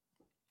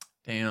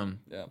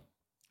 Damn. Yeah.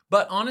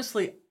 But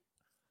honestly,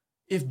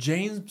 if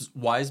James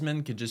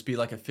Wiseman could just be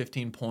like a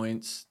 15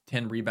 points,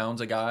 10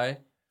 rebounds a guy,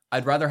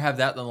 I'd rather have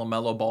that than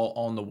LaMelo Ball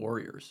on the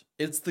Warriors.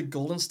 It's the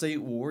Golden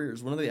State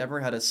Warriors. When have they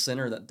ever had a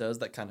center that does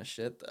that kind of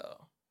shit,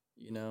 though?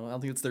 You know, I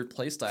don't think it's their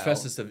play style.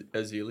 Festus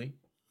Ezeli.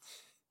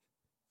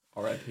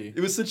 R.I.P. It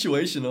was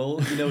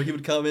situational. You know, he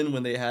would come in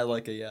when they had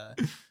like a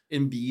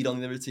Embiid on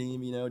the other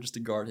team, you know, just to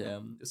guard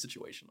him. It was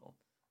situational.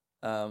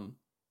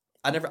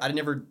 It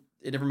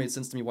never made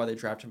sense to me why they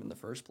drafted him in the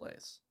first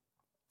place.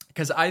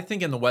 Because I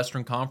think in the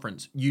Western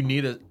Conference, you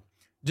need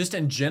just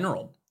in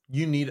general,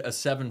 you need a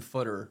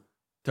 7-footer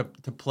to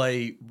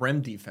play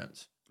rim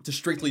defense. To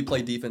strictly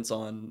play defense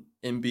on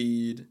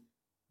Embiid,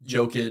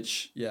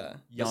 Jokic, yeah,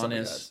 those other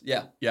Giannis.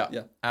 guys.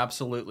 Yeah.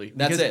 Absolutely.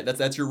 That's it.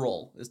 That's your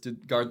role, is to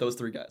guard those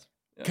 3 guys.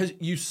 Because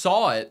you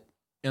saw it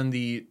in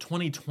the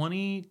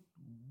 2021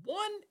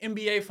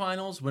 NBA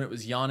Finals when it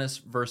was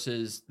Giannis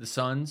versus the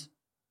Suns.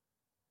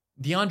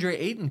 DeAndre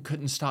Ayton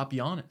couldn't stop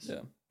Giannis.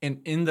 Yeah.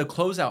 And in the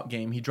closeout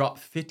game, he dropped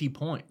 50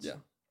 points. Yeah.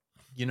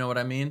 You know what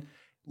I mean?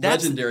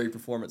 Legendary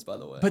performance, by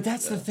the way. But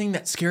that's the thing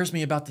that scares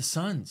me about the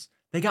Suns.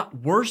 They got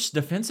worse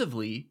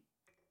defensively,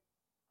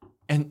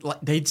 and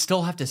they'd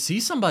still have to see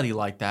somebody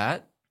like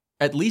that.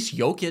 At least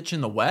Jokic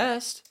in the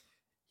West.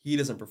 He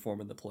doesn't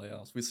perform in the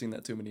playoffs. We've seen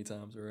that too many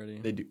times already.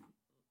 They do.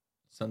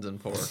 Suns in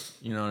 4.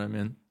 You know what I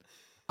mean?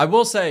 I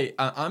will say,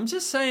 I'm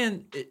just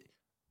saying,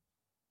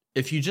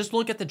 if you just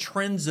look at the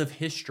trends of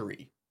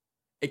history,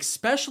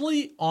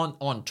 especially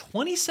on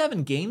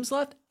 27 games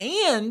left,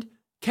 and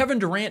Kevin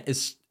Durant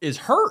is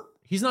hurt.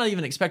 He's not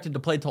even expected to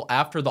play till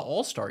after the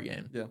All-Star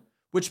game. Yeah.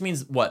 Which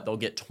means what? They'll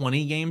get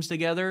 20 games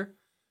together?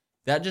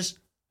 That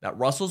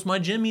rustles my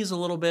jimmies a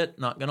little bit,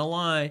 not gonna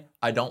lie.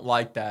 I don't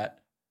like that.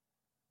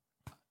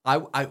 I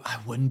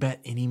wouldn't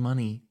bet any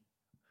money.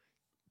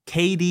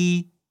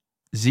 KD,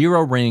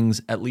 0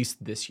 rings at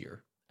least this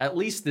year. At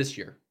least this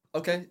year.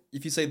 Okay,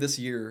 if you say this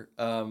year,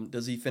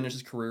 does he finish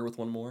his career with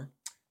one more?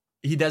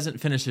 He doesn't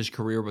finish his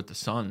career with the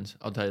Suns.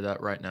 I'll tell you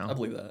that right now. I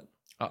believe that.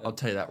 I'll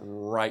tell you that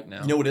right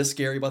now. You know what is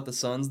scary about the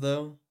Suns,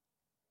 though?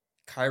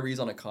 Kyrie's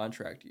on a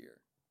contract year.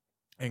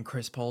 And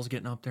Chris Paul's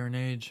getting up there in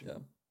age. Yeah.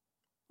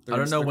 I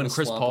don't know They're when gonna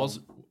Chris swap Paul's...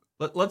 him.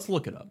 Let's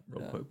look it up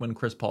real Yeah. quick. When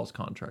Chris Paul's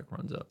contract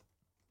runs up.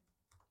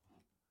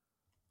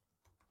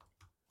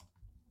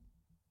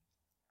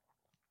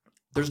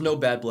 There's no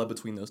bad blood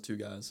between those two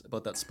guys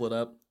about that split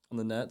up on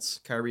the Nets,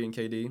 Kyrie and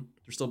KD.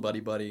 They're still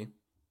buddy-buddy.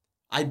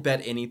 I'd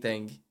bet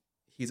anything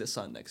he's a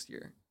Sun next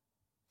year.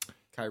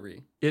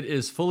 Kyrie. It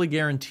is fully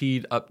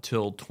guaranteed up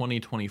till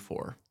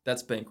 2024.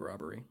 That's bank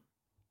robbery.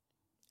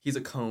 He's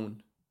a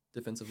cone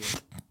defensively.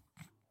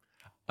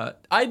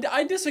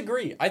 I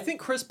disagree. I think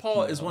Chris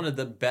Paul is one of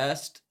the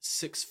best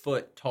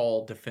 6-foot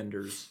tall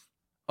defenders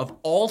of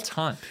all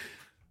time.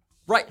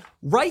 Right.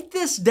 Write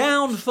this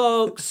down,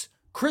 folks.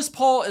 Chris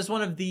Paul is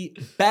one of the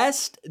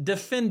best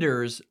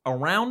defenders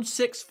around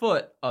 6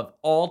 foot of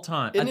all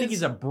time. I think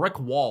he's a brick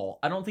wall.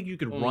 I don't think you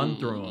could run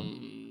through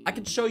him. I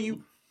could show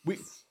you.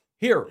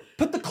 Here,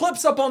 put the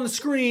clips up on the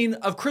screen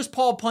of Chris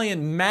Paul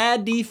playing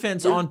mad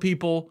defense on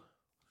people.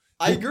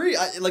 I agree.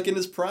 Like in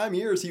his prime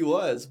years, he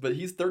was, but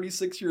he's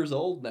 36 years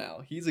old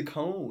now. He's a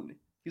cone.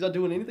 He's not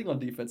doing anything on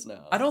defense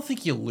now. I don't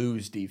think you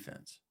lose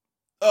defense.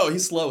 Oh,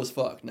 he's slow as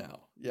fuck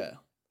now. Yeah.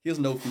 He has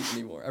no feet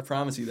anymore. I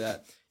promise you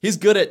that. He's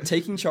good at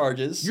taking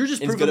charges. You're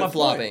just and he's proving good my at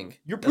flopping. point.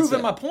 You're That's proving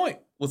it. my point.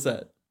 What's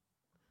that?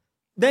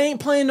 They ain't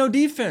playing no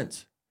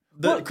defense.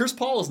 Chris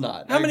Paul is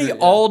not. How many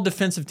all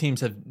defensive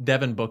teams have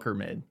Devin Booker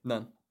made?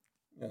 None.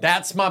 Yeah.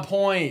 That's my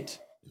point.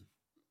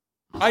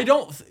 I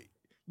don't.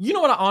 You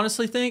know what I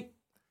honestly think?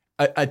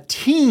 A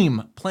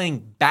team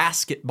playing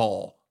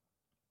basketball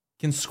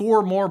can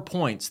score more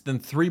points than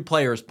 3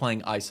 players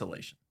playing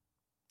isolation.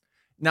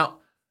 Now,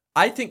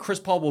 I think Chris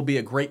Paul will be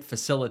a great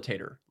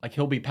facilitator. Like,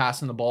 he'll be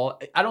passing the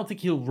ball. I don't think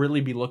he'll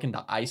really be looking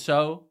to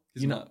ISO.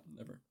 He's not.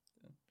 Never.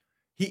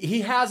 Yeah.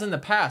 He has in the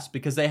past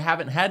because they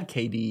haven't had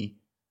KD.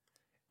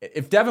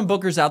 If Devin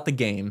Booker's out the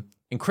game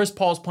and Chris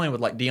Paul's playing with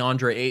like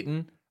DeAndre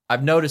Ayton,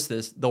 I've noticed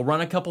this. They'll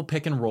run a couple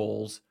pick and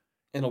rolls.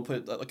 And he'll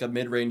put like a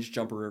mid-range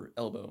jumper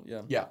elbow.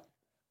 Yeah. Yeah.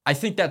 I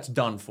think that's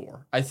done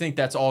for. I think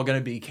that's all going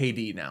to be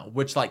KD now,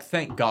 which, like,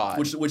 thank God.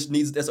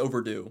 That's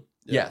overdue.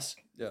 Yeah. Yes.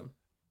 Yeah.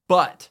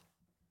 But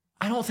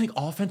I don't think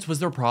offense was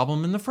their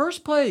problem in the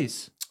first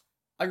place.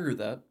 I agree with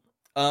that.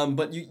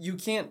 But you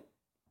can't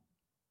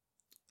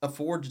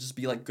afford to just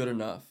be like good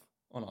enough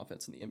on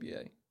offense in the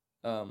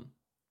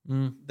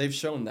NBA. They've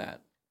shown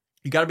that.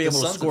 You got to be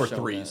able to score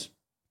threes.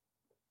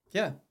 That.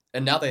 Yeah.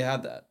 And now they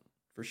have that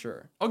for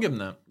sure. I'll give them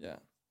that. Yeah.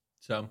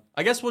 So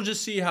I guess we'll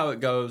just see how it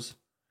goes.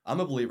 I'm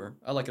a believer.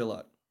 I like it a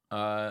lot.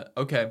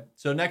 Okay.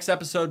 So next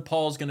episode,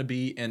 Paul's going to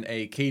be in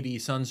a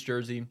KD Suns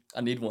jersey.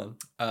 I need one.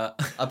 I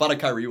bought a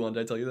Kyrie one.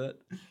 Did I tell you that?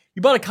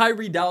 You bought a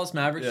Kyrie Dallas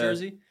Mavericks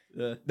jersey?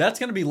 Yeah. That's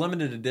going to be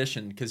limited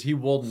edition because he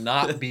will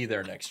not be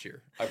there next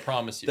year. I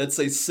promise you. That's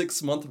a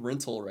 6-month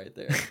rental right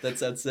there.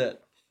 That's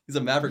it. He's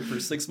a Maverick for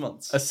 6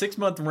 months. A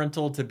 6-month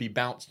rental to be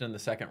bounced in the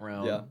second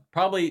round. Yeah.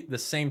 Probably the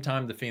same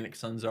time the Phoenix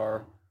Suns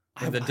are.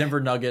 And the Denver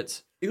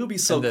Nuggets. It would be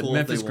so and the cool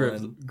Memphis if they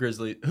won.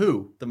 Grizzlies.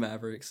 Who? The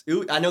Mavericks.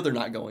 I know they're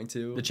not going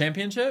to. The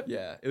championship?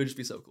 Yeah. It would just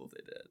be so cool if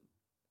they did.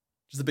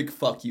 Just a big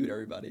fuck you to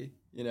everybody,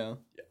 you know?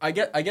 I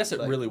guess it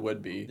like, really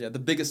would be. Yeah, the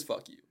biggest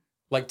fuck you.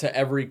 Like to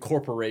every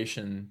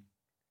corporation.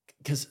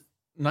 Because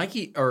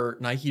Nike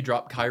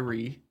dropped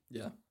Kyrie.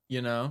 Yeah.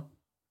 You know?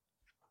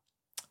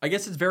 I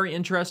guess it's very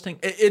interesting.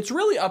 It's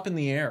really up in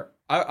the air.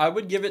 I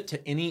would give it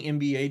to any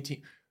NBA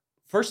team.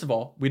 First of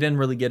all, we didn't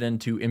really get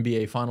into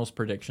NBA Finals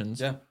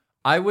predictions. Yeah.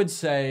 I would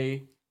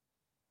say,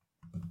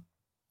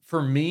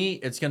 for me,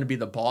 it's going to be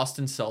the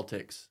Boston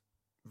Celtics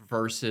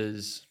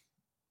versus...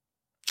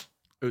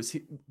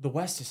 the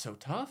West is so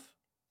tough.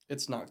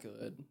 It's not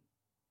good.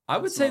 I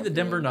would say the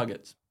Denver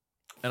Nuggets.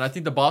 And I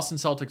think the Boston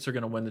Celtics are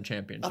going to win the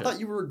championship. I thought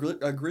you were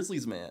a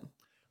Grizzlies man.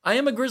 I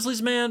am a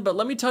Grizzlies man, but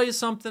let me tell you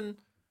something.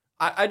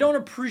 I don't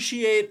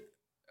appreciate...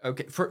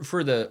 Okay,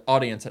 for the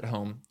audience at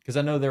home, because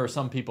I know there are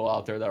some people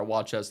out there that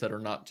watch us that are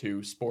not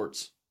too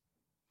sports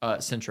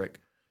centric.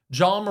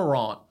 Ja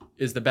Morant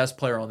is the best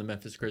player on the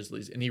Memphis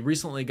Grizzlies, and he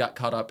recently got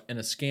caught up in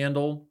a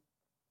scandal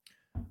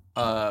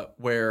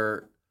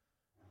where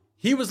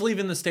he was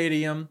leaving the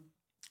stadium.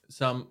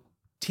 Some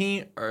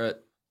team,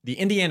 the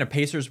Indiana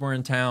Pacers were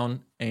in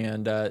town,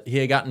 and he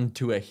had gotten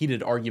into a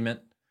heated argument.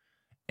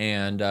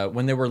 And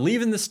when they were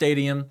leaving the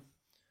stadium,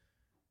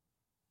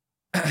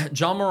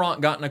 Ja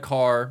Morant got in a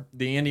car.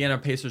 The Indiana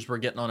Pacers were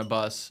getting on a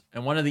bus,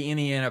 and one of the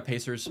Indiana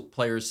Pacers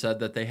players said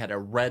that they had a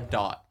red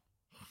dot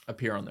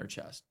appear on their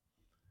chest.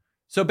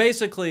 So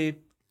basically,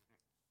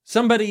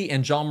 somebody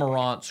in Ja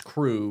Morant's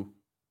crew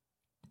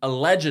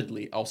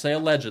allegedly, I'll say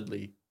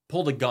allegedly,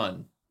 pulled a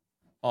gun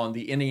on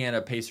the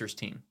Indiana Pacers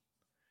team.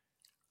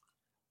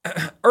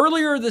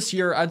 Earlier this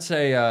year, I'd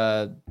say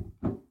a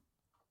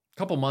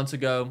couple months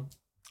ago,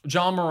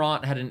 Ja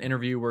Morant had an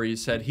interview where he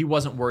said he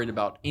wasn't worried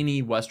about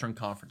any Western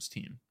Conference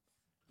team.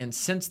 And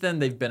since then,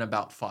 they've been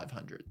about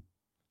 500.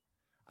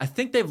 I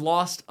think they've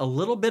lost a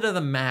little bit of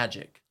the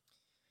magic.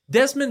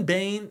 Dillon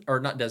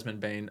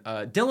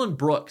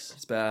Brooks.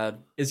 It's bad.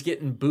 Is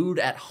getting booed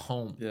at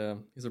home. Yeah,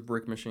 he's a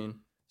brick machine.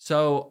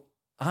 So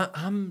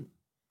I'm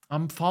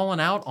falling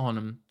out on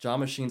him. Ja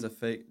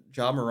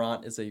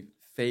Morant is a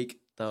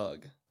fake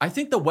thug. I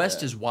think the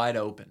West is wide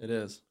open. It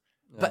is.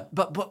 Yeah.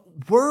 But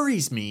what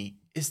worries me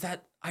is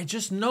that I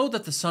just know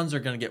that the Suns are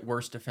going to get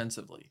worse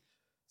defensively.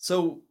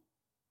 So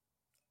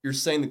you're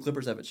saying the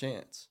Clippers have a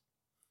chance?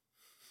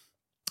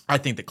 I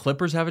think the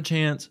Clippers have a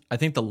chance. I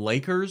think the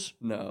Lakers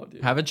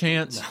have a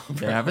chance. No,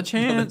 they have a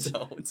chance.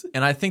 No, they don't.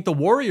 And I think the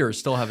Warriors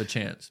still have a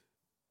chance.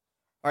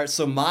 All right,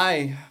 so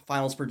my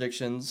finals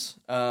predictions.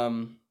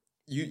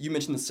 You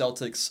mentioned the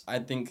Celtics. I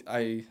think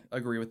I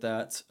agree with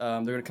that.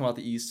 They're going to come out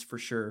the East for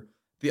sure.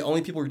 The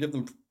only people who give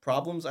them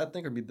problems, I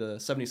think, would be the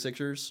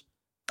 76ers.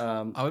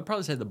 I would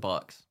probably say the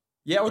Bucks.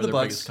 Yeah, or the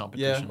Bucks.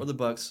 Competition. Yeah, or the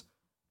Bucks.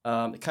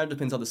 It kind of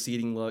depends how the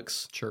seeding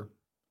looks. Sure.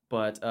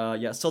 But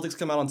yeah, Celtics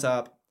come out on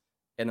top.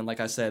 And then,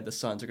 like I said, the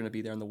Suns are going to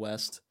be there in the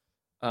West.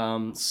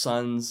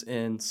 Suns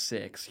in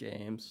 6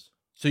 games.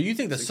 So you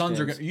think the Suns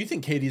are going? You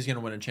think KD's going to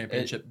win a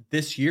championship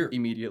this year?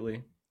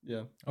 Immediately.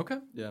 Yeah. Okay.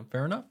 Yeah.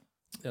 Fair enough.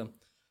 Yeah.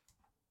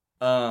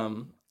 You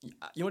know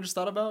what I just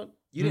thought about?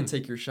 You didn't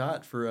take your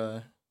shot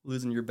for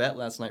losing your bet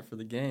last night for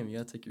the game. You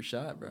got to take your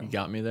shot, bro. You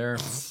got me there.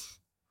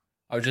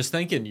 I was just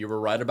thinking you were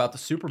right about the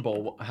Super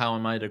Bowl. How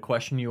am I to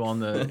question you on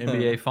the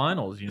NBA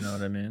Finals? You know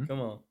what I mean?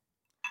 Come on.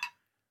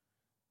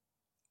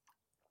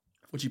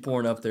 What you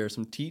pouring up there?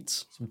 Some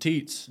teats? Some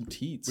teats. Some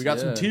teats. We got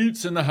some yeah.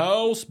 teats in the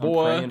house,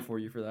 boy. I'm praying for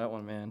you for that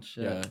one, man.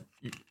 Shit.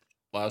 Yeah.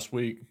 Last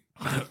week,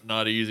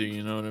 not easy,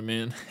 you know what I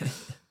mean?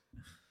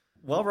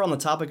 While we're on the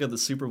topic of the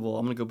Super Bowl,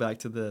 I'm going to go back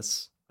to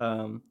this.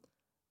 I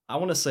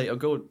want to say,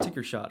 go take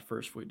your shot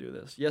first before we do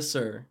this. Yes,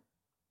 sir.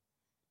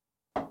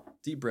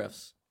 Deep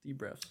breaths. Deep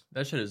breaths.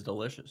 That shit is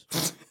delicious.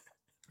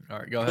 All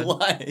right, go ahead.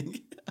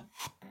 Like,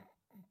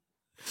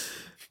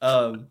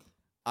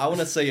 I want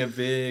to say a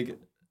big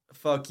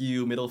fuck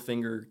you, middle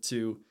finger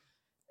to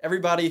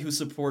everybody who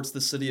supports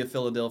the city of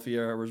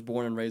Philadelphia or was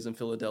born and raised in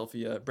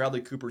Philadelphia.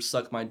 Bradley Cooper,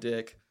 suck my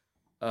dick.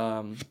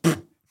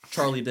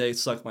 Charlie Day,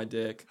 suck my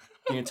dick.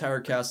 The entire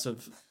cast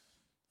of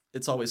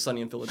It's Always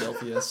Sunny in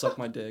Philadelphia, suck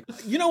my dick.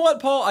 You know what,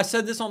 Paul? I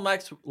said this on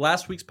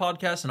last week's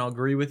podcast, and I'll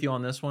agree with you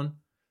on this one.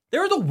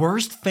 They're the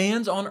worst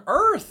fans on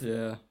earth.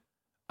 Yeah.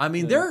 I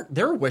mean,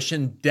 they're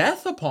wishing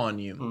death upon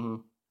you. Mm-hmm.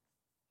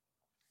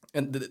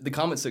 And the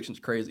comment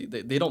section's crazy.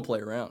 They don't play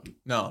around.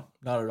 No,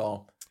 not at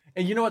all.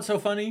 And you know what's so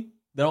funny?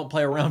 They don't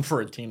play around for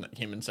a team that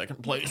came in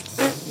second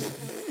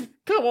place.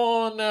 Come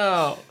on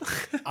now.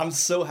 I'm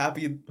so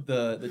happy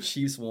the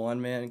Chiefs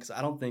won, man, because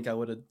I don't think I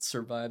would have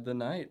survived the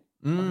night.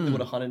 They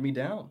would have hunted me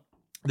down.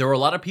 There were a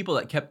lot of people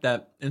that kept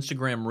that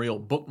Instagram reel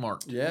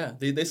bookmarked. Yeah,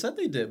 they said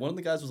they did. One of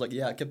the guys was like,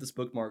 yeah, I kept this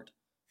bookmarked.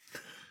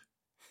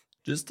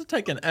 Just to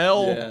take an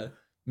L. Yeah.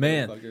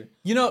 Man,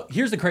 you know,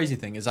 here's the crazy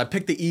thing is I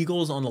picked the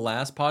Eagles on the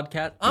last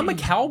podcast. I'm a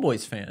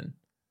Cowboys fan.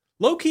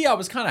 Low key, I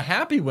was kind of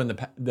happy when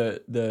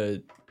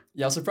the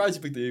Yeah, I was surprised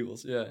you picked the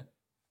Eagles. Yeah.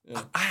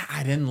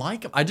 I didn't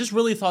like them. I just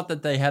really thought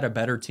that they had a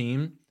better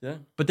team. Yeah.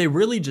 But they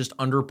really just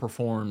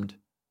underperformed.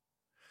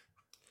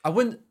 A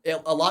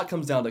lot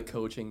comes down to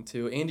coaching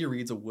too. Andy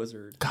Reid's a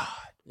wizard. God.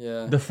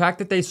 Yeah. The fact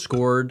that they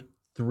scored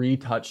 3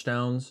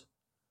 touchdowns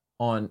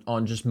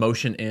on just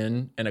motion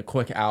in and a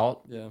quick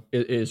out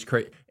is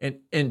crazy.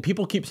 And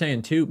people keep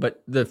saying too,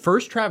 but the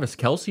first Travis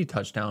Kelce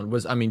touchdown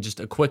was, I mean, just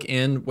a quick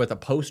in with a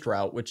post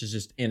route, which is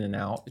just in and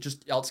out. It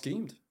just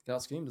out-schemed.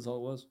 Out-schemed is all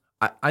it was.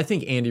 I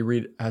think Andy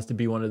Reid has to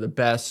be one of the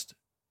best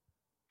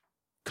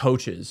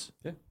coaches.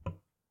 Yeah.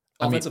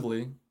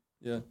 Offensively,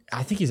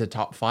 I think he's a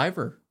top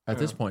 5er at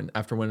this point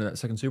after winning that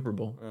second Super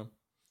Bowl.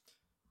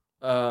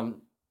 Yeah.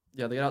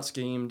 They got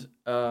out-schemed.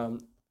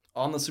 On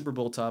the Super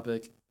Bowl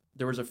topic,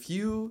 there was a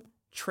few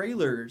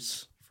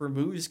trailers for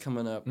movies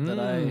coming up that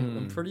I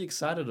am pretty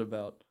excited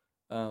about.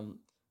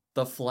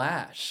 The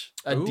Flash,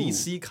 a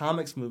DC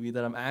Comics movie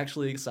that I'm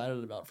actually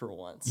excited about for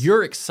once.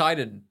 You're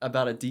excited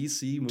about a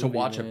DC movie to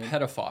watch man. A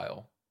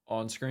pedophile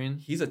on screen?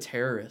 He's a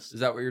terrorist. Is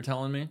that what you're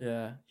telling me?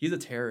 Yeah, he's a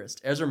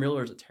terrorist. Ezra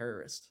Miller is a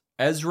terrorist.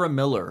 Ezra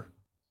Miller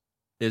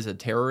is a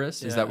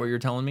terrorist? Is that what you're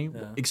telling me?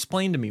 Yeah.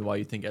 Explain to me why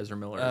you think Ezra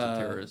Miller is a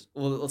terrorist.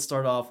 Well, let's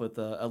start off with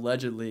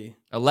allegedly.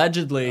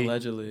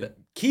 Allegedly.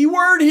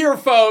 Keyword here,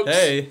 folks.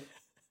 Hey.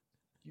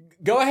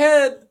 Go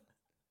ahead.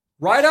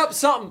 Write up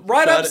something.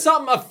 Write up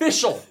something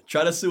official.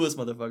 Try to sue us,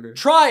 motherfucker.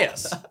 Try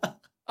us.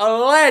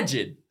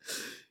 Alleged.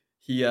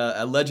 He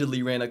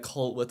allegedly ran a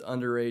cult with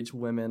underage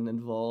women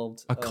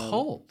involved. A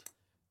cult?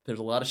 There's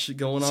a lot of shit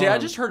going on. See, I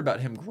just heard about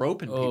him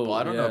groping people.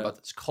 I don't know about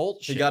this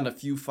cult shit. He got in a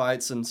few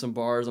fights in some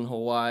bars in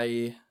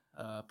Hawaii,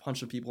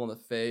 punching people in the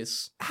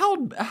face.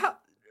 How?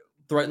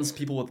 Threatens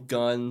people with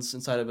guns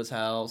inside of his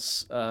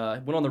house.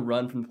 Went on the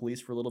run from the police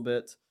for a little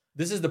bit.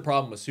 This is the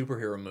problem with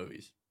superhero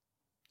movies.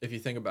 If you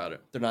think about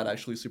it. They're not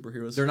actually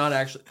superheroes. They're not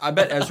actually. I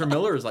bet Ezra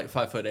Miller is like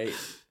 5'8".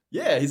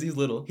 Yeah, he's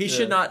little. He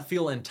should not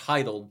feel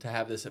entitled to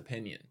have this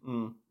opinion.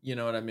 You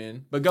know what I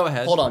mean? But go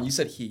ahead. Hold on, you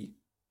said he.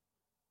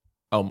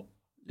 Oh,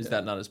 is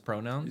that not his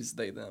pronoun? He's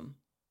they, them.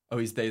 Oh,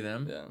 he's they,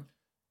 them?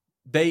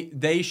 Yeah.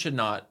 They should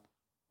not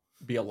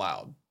be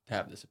allowed to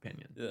have this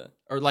opinion. Yeah.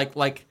 Or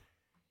like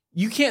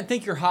you can't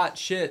think you're hot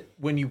shit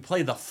when you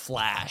play the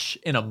Flash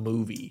in a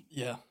movie.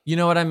 Yeah. You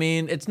know what I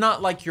mean? It's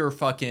not like you're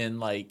fucking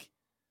like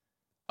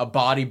a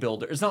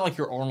bodybuilder. It's not like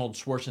you're Arnold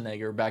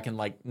Schwarzenegger back in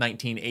like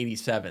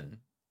 1987.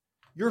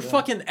 You're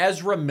fucking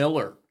Ezra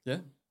Miller. Yeah.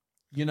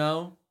 You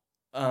know?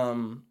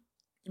 You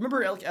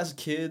remember like as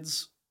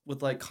kids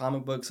with like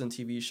comic books and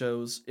TV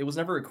shows, it was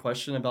never a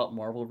question about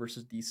Marvel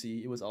versus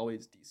DC. It was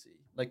always DC.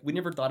 Like we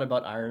never thought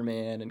about Iron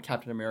Man and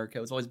Captain America.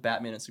 It was always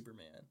Batman and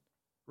Superman.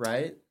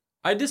 Right?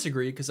 I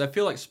disagree because I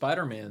feel like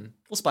Spider-Man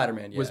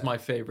Spider-Man was my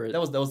favorite.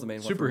 That was the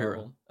main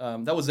superhero.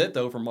 One. That was it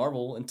though for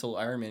Marvel until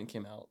Iron Man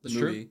came out. The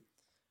movie.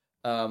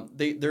 True.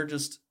 They're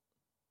just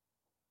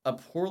a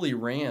poorly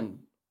ran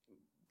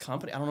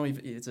company. I don't know if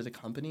is it a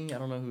company. I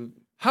don't know who.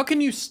 How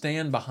can you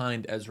stand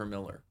behind Ezra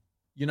Miller?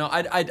 You know,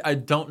 I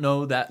don't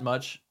know that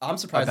much. I'm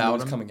surprised about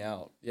him him coming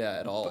out. Yeah,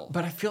 at all.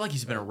 But I feel like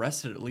he's been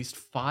arrested at least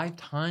 5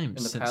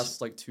 times in the past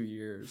like 2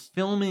 years.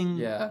 Filming.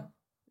 Yeah.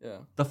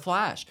 The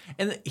Flash.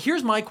 And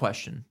here's my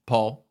question,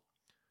 Paul.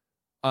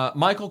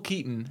 Michael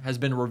Keaton has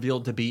been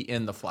revealed to be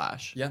in The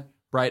Flash. Yeah.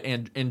 Right,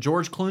 and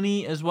George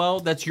Clooney as well.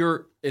 That's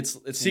your it's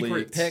secret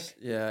leaked. pick.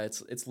 Yeah,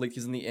 it's leaked.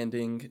 He's in the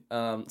ending.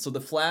 So the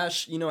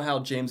Flash, you know how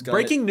James Gunn.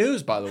 Breaking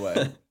news, by the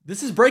way.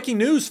 This is breaking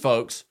news,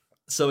 folks.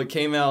 So it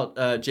came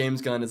out.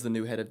 James Gunn is the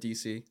new head of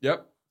DC.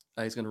 Yep.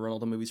 He's going to run all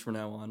the movies from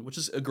now on, which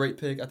is a great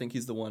pick. I think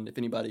he's the one. If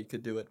anybody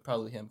could do it,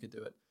 probably him could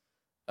do it.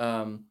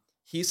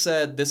 He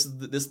said this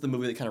is the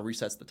movie that kind of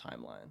resets the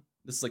timeline.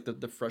 This is like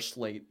the fresh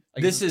slate.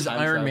 Like, This is time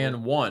Iron travel.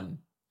 Man 1.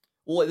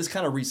 Well, this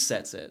kind of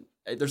resets it.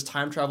 There's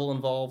time travel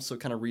involved, so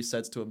it kind of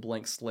resets to a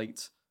blank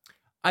slate.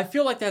 I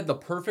feel like they had the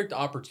perfect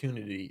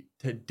opportunity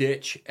to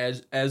ditch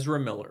Ezra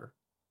Miller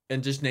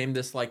and just name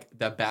this like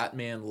the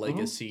Batman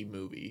Legacy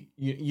movie.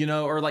 You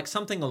know, or like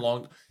something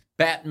along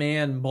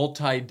Batman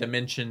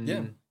multi-dimension.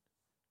 Yeah.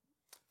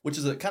 Which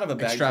is a kind of a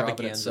bag drop in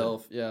Extravaganza.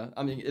 itself. Yeah.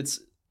 I mean, it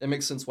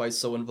makes sense why he's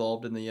so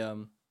involved in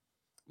the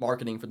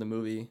marketing for the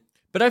movie.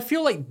 But I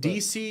feel like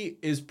DC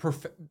is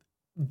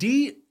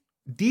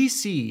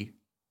DC.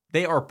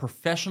 They are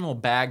professional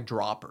bag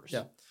droppers.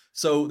 Yeah.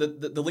 So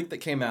the leak that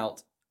came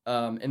out,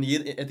 at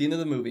the end of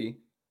the movie,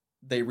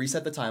 they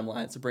reset the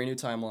timeline. It's a brand new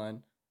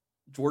timeline.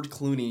 George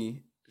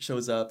Clooney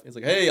shows up. He's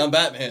like, "Hey, I'm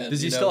Batman." Does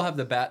he still have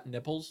the bat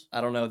nipples?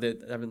 I don't know. I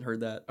haven't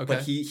heard that. Okay.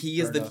 But he's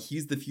Fair enough.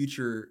 the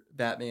future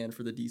Batman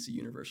for the DC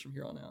universe from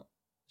here on out.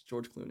 It's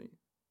George Clooney.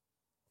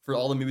 For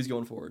all the movies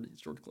going forward,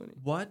 it's George Clooney.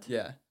 What?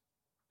 Yeah.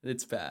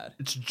 It's bad.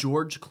 It's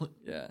George Clooney.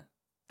 Yeah.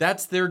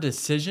 That's their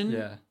decision?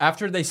 Yeah.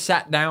 After they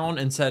sat down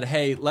and said,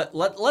 hey,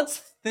 let's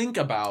think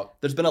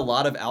about... There's been a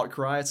lot of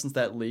outcry since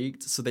that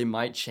leaked, so they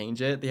might change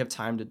it. They have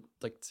time to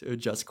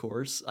adjust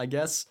course, I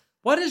guess.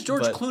 Why does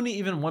George Clooney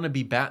even want to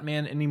be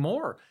Batman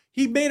anymore?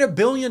 He made $1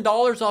 billion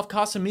off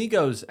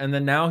Casamigos, and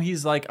then now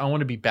he's like, I want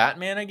to be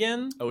Batman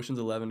again? Ocean's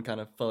 11 kind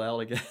of fell out,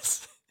 I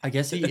guess. I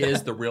guess he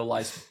is the real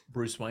life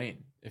Bruce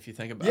Wayne, if you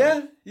think about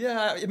it.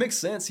 Yeah, it makes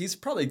sense. He's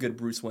probably a good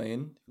Bruce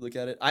Wayne, if you look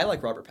at it. I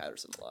like Robert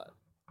Pattinson a lot.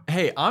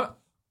 Hey,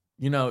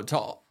 to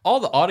all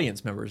the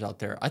audience members out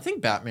there, I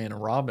think Batman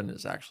and Robin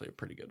is actually a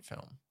pretty good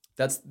film.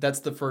 That's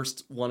the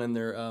first one in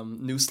their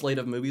new slate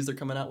of movies they're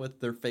coming out with.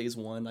 Their phase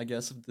 1, I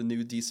guess, of the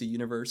new DC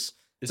universe.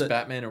 Is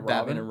Batman and Robin?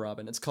 Batman and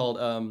Robin. It's called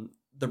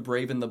The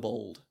Brave and the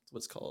Bold. That's what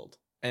it's called.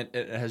 And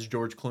it has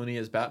George Clooney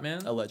as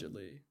Batman?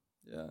 Allegedly,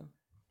 yeah.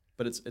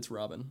 But it's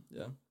Robin,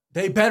 yeah.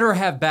 They better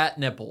have bat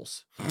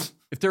nipples.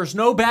 If there's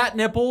no bat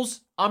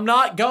nipples, I'm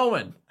not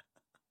going.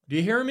 Do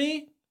you hear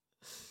me?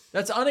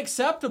 That's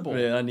unacceptable.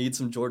 Man, I need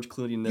some George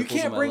Clooney nipples. You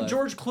can't in my bring life.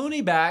 George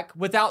Clooney back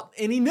without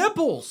any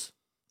nipples.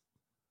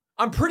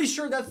 I'm pretty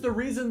sure that's the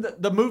reason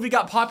that the movie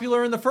got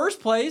popular in the first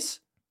place.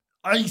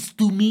 Nice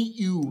to meet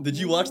you. Did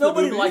you watch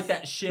Nobody the movie? liked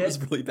that shit. It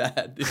was really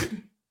bad,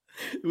 dude.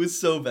 It was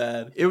so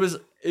bad. It was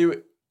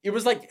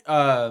like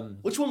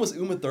Which one was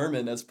Uma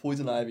Thurman as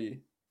Poison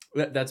Ivy?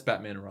 that's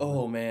Batman and Robin.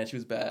 Oh man, she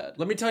was bad.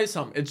 Let me tell you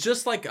something. It's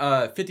just like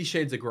 50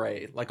 Shades of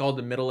Grey. Like all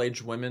the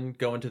middle-aged women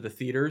going to the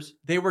theaters.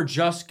 They were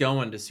just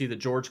going to see the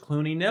George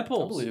Clooney I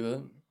nipples. believe it.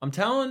 I'm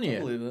telling I you.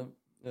 believe it.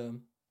 Yeah.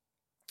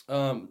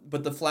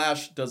 But The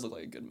Flash does look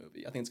like a good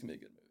movie. I think it's gonna be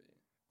a good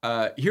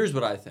movie. Here's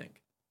what I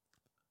think.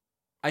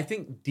 I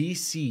think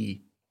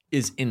DC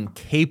is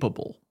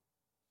incapable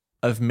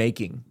of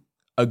making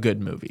a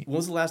good movie. When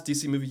was the last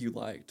DC movie you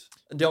liked?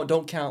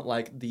 Don't count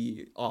like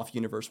the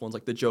off-universe ones,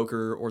 like the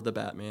Joker or the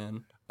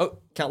Batman. Oh,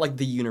 Count like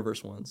the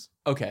universe ones.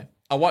 okay.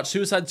 I watched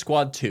Suicide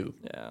Squad 2,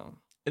 Yeah.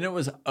 and it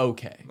was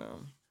okay.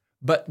 No.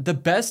 But the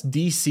best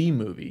DC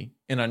movie,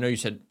 and I know you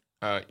said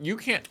you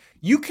can't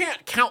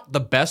count the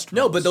best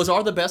No, ones. but those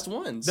are the best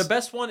ones. The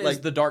best one is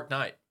Like- The Dark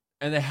Knight,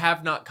 and they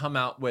have not come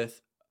out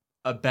with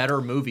a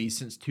better movie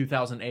since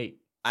 2008.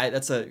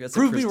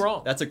 Prove me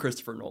wrong. That's a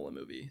Christopher Nolan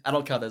movie. I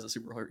don't count that as a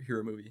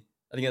superhero movie.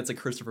 I think that's a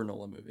Christopher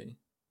Nolan movie.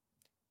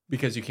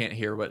 Because you can't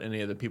hear what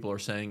any of the people are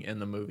saying in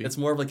the movie. It's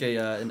more of like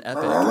an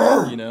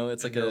epic, you know?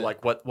 It's like You're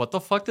like, what the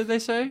fuck did they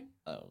say?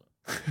 I don't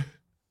know.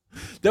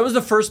 That was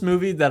the first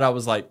movie that I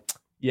was like,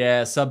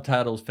 yeah,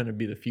 subtitles finna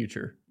be the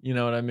future. You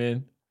know what I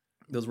mean?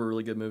 Those were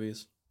really good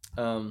movies.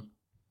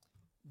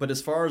 But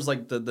as far as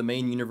like the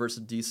main universe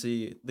of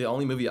DC, the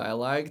only movie I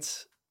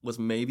liked was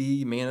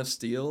maybe Man of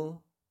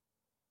Steel.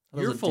 That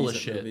was You're a full of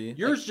decent shit. movie.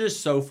 You're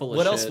just so full of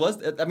What shit. else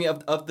was? I mean,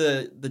 of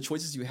the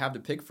choices you have to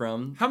pick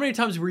from, How many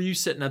times were you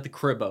sitting at the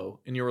cribbo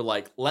and you were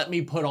like, let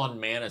me put on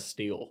Man of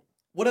Steel?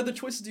 what other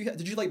choices do you have?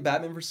 Did you like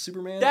Batman vs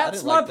Superman? I That's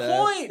didn't my like that.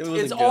 point. It wasn't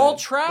It's good. all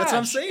trash. That's what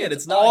I'm saying.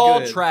 It's not all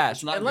good. trash.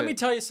 It's not And let me good.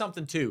 tell you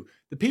something too.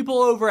 The people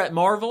over at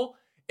Marvel,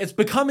 it's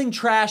becoming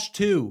trash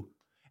too.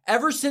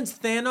 Ever since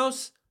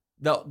Thanos,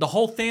 the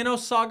whole Thanos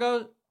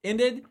saga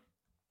ended,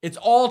 it's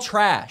all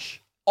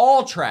trash.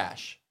 All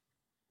trash.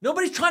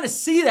 Nobody's trying to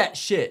see that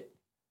shit.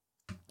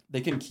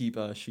 They can keep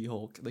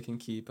She-Hulk. They can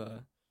keep.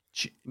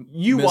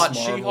 You Miss watch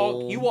Marvel.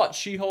 She-Hulk. You watch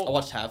She-Hulk. I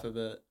watched half of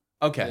it.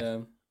 Okay. Yeah.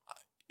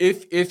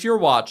 If you're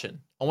watching,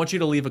 I want you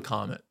to leave a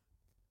comment.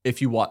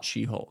 If you watch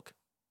She-Hulk,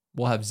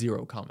 we'll have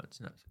 0 comments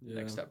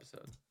next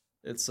episode.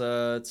 It's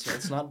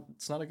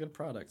not a good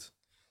product.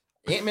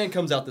 Ant-Man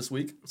comes out this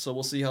week, so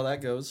we'll see how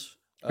that goes.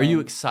 Are you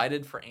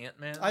excited for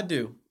Ant-Man? I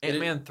do.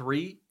 Ant-Man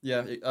 3?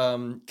 Yeah.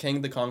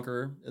 Kang the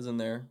Conqueror is in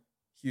there.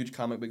 Huge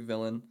comic book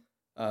villain.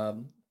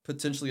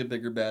 Potentially a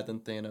bigger bad than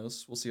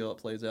Thanos. We'll see how it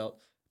plays out.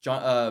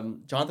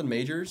 Jonathan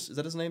Majors, is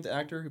that his name? The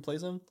actor who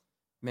plays him?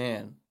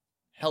 Man,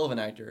 hell of an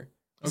actor.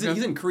 He's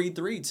in Creed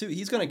 3 too.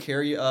 He's gonna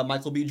carry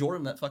Michael B.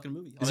 Jordan in that fucking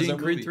movie. Is he in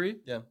Creed 3?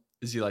 Yeah.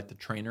 Is he like the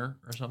trainer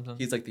or something?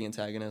 He's like the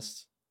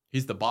antagonist.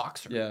 He's the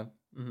boxer. Yeah.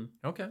 Mm-hmm.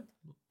 Okay.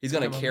 He's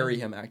gonna carry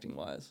him acting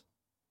wise.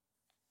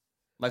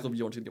 Michael B.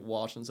 Jordan's gonna get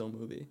watched in his own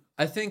movie.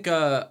 I think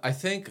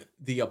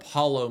the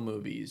Apollo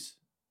movies,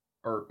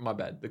 or my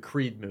bad, the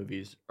Creed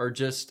movies are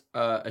just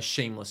a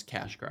shameless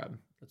cash grab.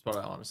 That's what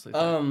I honestly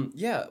think.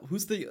 Yeah.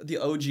 Who's the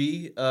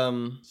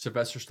OG?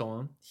 Sylvester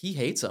Stallone. He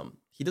hates him.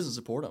 He doesn't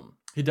support him.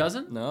 He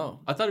doesn't? No.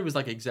 I thought he was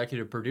like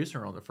executive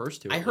producer on the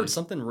first two. I heard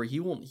something where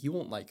he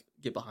won't like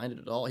get behind it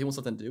at all. He wants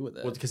something to do with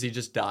it. Well, because he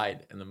just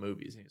died in the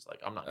movies. And he's like,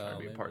 I'm not trying to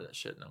be a maybe. part of that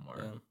shit no more.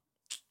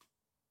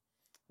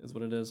 Yeah. Is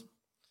what it is.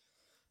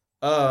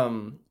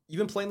 You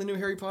been playing the new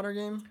Harry Potter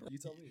game? You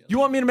tell me. You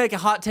want me to make a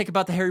hot take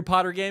about the Harry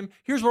Potter game?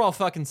 Here's what I'll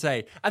fucking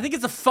say. I think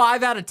it's a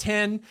 5 out of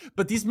 10,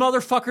 but these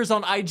motherfuckers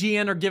on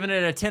IGN are giving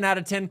it a 10 out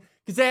of 10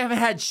 because they haven't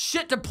had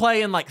shit to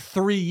play in like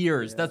 3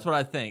 years. Yeah. That's what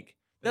I think.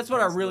 That's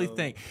what I really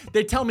think.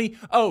 They tell me,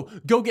 oh,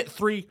 go get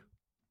 3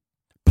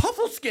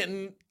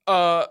 Puffleskin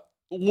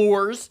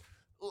lures.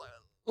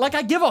 Like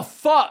I give a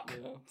fuck.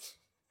 Yeah.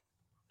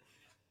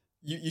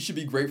 You should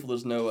be grateful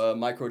there's no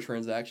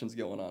microtransactions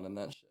going on in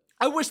that shit.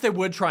 I wish they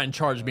would try and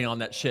charge me on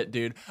that shit,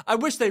 dude. I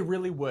wish they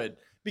really would.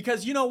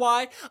 Because you know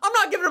why? I'm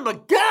not giving them a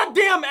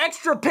goddamn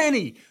extra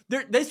penny.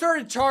 They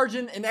started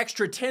charging an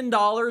extra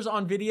 $10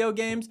 on video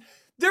games.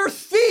 They're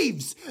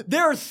thieves.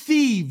 They're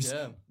thieves.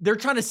 Yeah. They're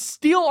trying to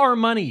steal our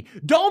money.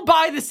 Don't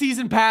buy the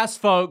season pass,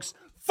 folks.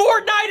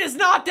 Fortnite is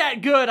not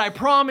that good, I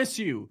promise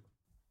you.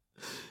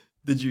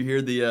 Did you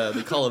hear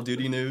the Call of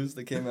Duty news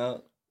that came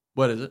out?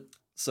 What is it?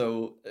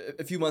 So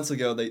a few months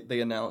ago, they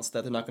announced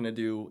that they're not going to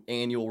do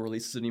annual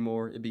releases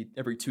anymore. It'd be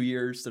every 2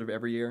 years instead of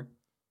every year,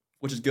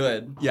 which is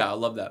good. Yeah, I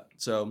love that.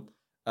 So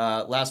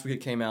last week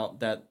it came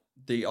out that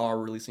they are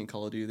releasing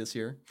Call of Duty this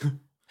year.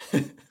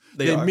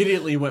 They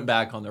immediately went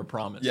back on their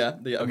promise. Yeah,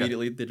 they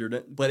immediately did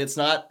it. But it's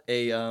not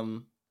a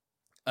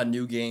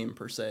new game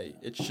per se.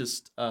 It's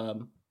just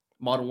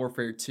Modern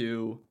Warfare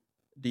 2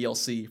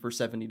 DLC for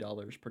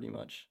 $70 pretty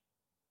much.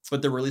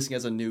 But they're releasing it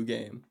as a new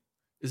game.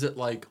 Is it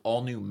like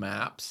all new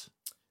maps?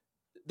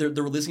 They're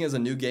releasing it as a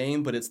new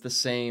game, but it's the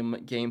same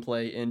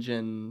gameplay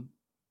engine.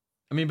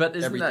 I mean, but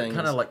isn't that Everything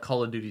kind of is- like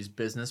Call of Duty's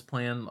business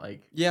plan?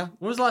 Like, Yeah,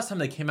 when was the last time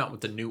they came out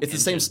with the new it's the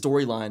same engine?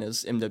 storyline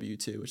as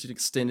MW2, which is an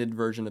extended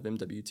version of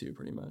MW2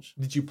 pretty much.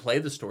 Did you play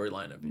the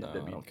storyline of No,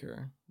 MW? I don't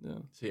care. Yeah.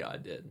 See, I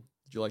did.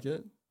 Did you like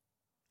it?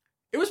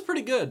 It was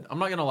pretty good. I'm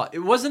not going to lie. It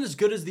wasn't as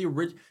good as the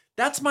original.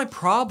 That's my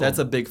problem. That's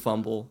a big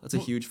fumble. That's a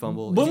huge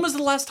fumble. When was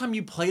the last time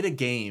you played a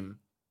game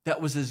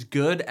that was as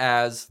good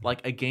as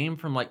like a game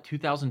from like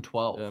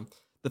 2012? Yeah.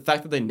 The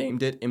fact that they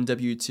named it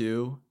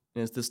MW2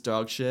 and it's this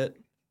dog shit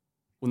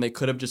when they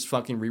could have just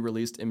fucking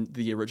re-released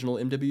the original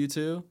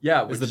MW2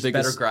 Yeah, is with the just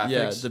biggest better graphics.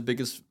 Yeah, the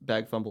biggest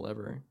bag fumble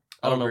ever.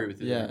 I I'll don't agree know.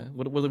 with you Yeah. there.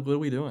 What are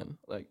we doing?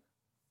 Like,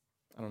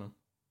 I don't know.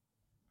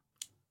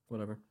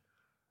 Whatever.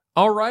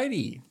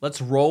 Alrighty,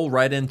 let's roll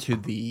right into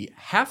the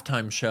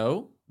halftime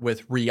show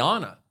with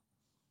Rihanna.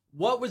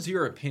 What was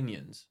your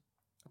opinions?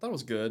 I thought it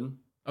was good.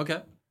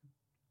 Okay.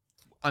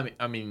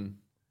 I mean,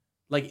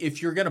 like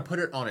if you're gonna put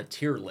it on a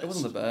tier list, It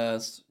wasn't the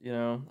best, you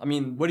know. I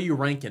mean, what are you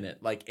ranking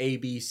it? Like A,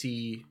 B,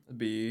 C,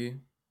 B.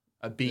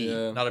 a B,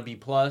 Yeah. not a B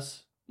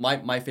plus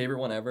My favorite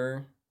one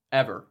ever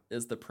ever.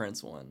 is the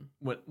Prince one.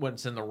 When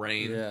it's in the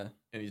rain Yeah.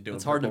 and he's doing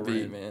It's hard to Purple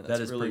beat, Rain. man. That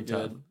That's is really pretty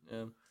good. tough.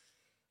 Yeah.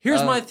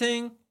 Here's my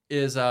thing: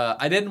 is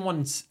I didn't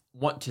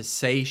want to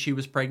say she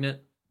was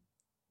pregnant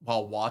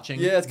while watching.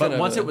 Yeah, it's but kind of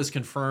once a- it was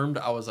confirmed,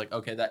 I was like,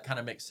 okay, that kind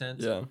of makes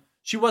sense. Yeah.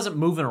 She wasn't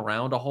moving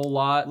around a whole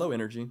lot, Low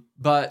energy.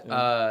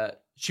 but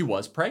she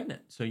was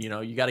pregnant, so you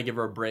know you got to give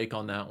her a break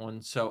on that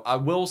one. So I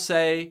will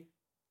say,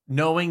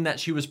 knowing that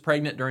she was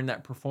pregnant during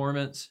that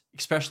performance,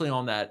 especially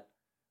on that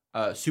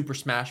Super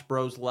Smash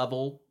Bros.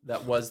 Level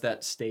that was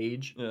that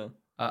stage, Yeah.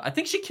 I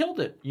think she killed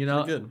it. You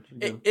know, Pretty good.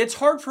 Pretty good. it's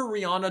hard for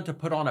Rihanna to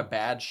put on a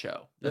bad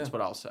show. That's Yeah.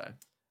 what I'll say.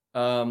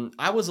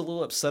 I was a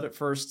little upset at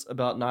first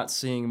about not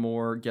seeing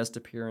more guest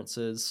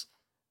appearances,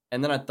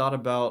 and then I thought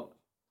about,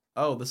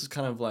 oh, this is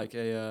kind of like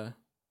a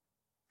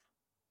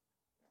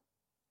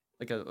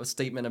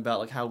statement about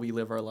like how we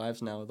live our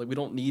lives now. Like we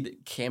don't need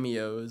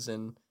cameos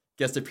and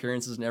guest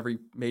appearances in every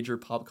major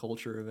pop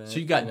culture event. So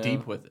you got know?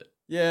 deep with it.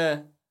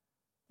 Yeah.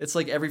 It's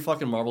like every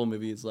fucking Marvel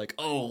movie is like,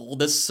 oh, well,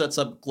 this sets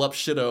up Glup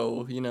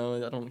Shido, you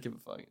know, I don't give a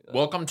fuck.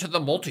 Welcome to the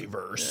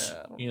multiverse. Yeah,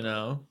 I don't you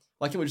know.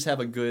 Why can't we just have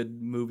a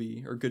good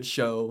movie or good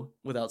show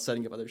without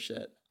setting up other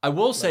shit? I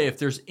will say, if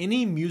there's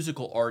any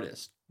musical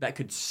artist that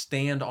could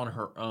stand on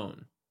her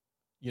own,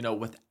 you know,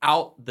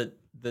 without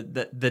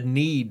the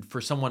need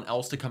for someone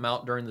else to come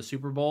out during the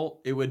Super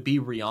Bowl, it would be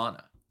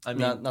Rihanna. I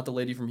mean, Not the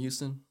lady from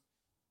Houston?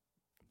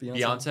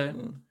 Beyonce?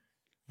 Yeah.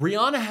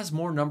 Rihanna has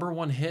more number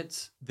one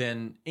hits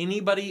than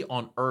anybody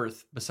on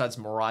earth besides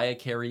Mariah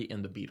Carey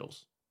and the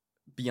Beatles.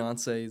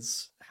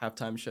 Beyonce's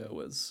halftime show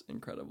was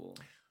incredible.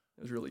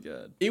 It was really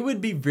good. It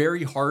would be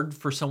very hard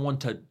for someone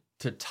to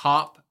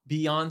top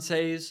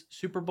Beyonce's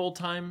Super Bowl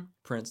time.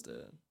 Prince did.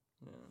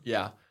 Yeah.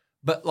 Yeah.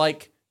 But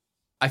like,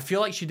 I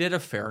feel like she did a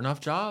fair enough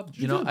job.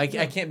 She You know, did, I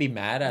yeah. can't be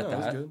mad at No, it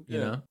was that. good, You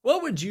yeah. know,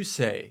 what would you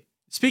say?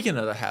 Speaking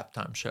of the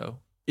halftime show,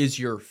 is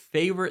your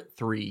favorite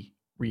 3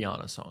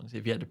 Rihanna songs?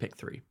 If you had to pick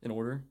 3 In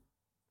order?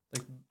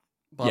 Like yeah,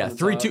 bottom to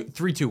 3, top? 2,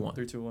 3, 2, 1.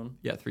 3, 2, 1.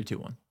 Yeah, 3, 2,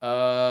 1.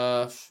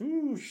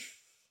 Shoosh.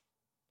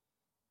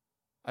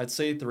 I'd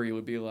say 3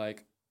 would be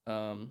like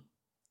Pon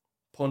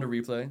to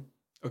Replay.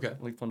 Okay,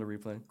 I like Pon to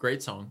Replay.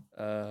 great song.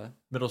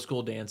 Middle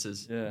school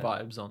dances Yeah.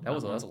 vibes on That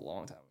was one. a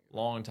long time ago.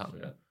 Long time Yeah.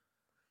 ago.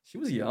 She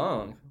was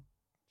young.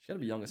 She gotta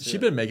be young as She's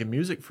shit. been making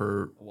music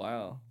for a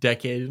while.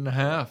 decade and a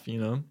half, you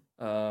know.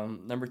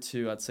 Number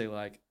 2, I'd say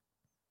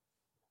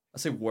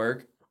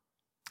Work.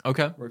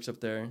 Okay, Work's up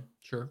there.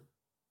 sure.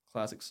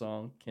 Classic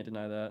song. Can't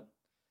deny that.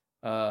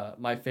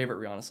 My favorite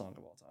Rihanna song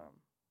of all time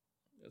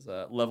is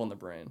Love on the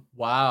Brain.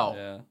 Wow.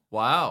 Yeah.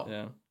 Wow.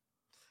 Yeah.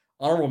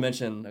 Honorable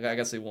mention, I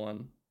gotta say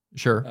one.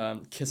 Sure.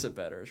 Kiss It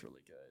Better is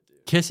really good,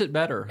 dude. Kiss It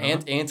Better. Huh?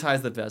 And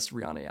Anti's the best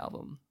Rihanna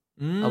album.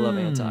 I love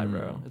Anti,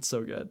 bro. It's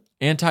so good.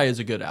 Anti is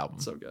a good album.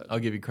 So good. I'll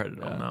give you credit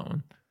Yeah. on that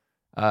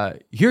one.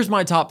 Here's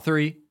my top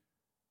 3.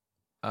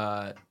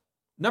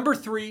 Number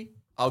 3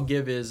 I'll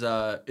give is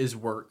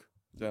Work.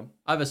 Yeah.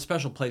 I have a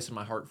special place in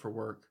my heart for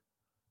Work.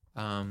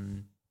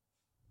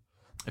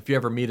 If you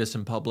ever meet us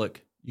in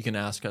public, you can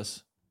ask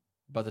us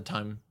about the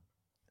time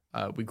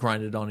we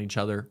grinded on each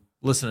other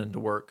listening to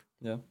Work.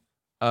 Yeah.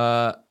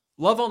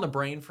 Love on the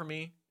Brain for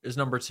me is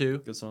number 2.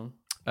 Good song.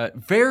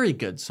 Very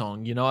good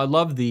song. You know, I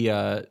love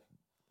the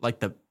like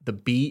the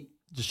beat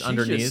just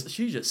underneath.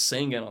 She's just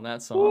singing on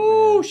that song.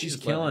 Ooh, man. she's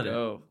just letting killing it.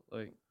 go.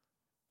 Like,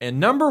 And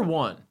number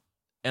 1,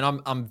 and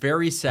I'm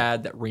very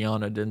sad that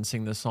Rihanna didn't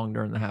sing this song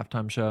during the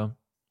halftime show.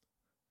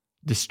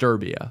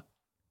 Disturbia.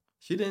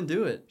 she didn't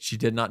do it. She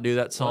did not do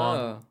that song.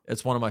 Wow.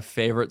 It's one of my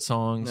favorite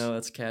songs. No,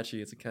 that's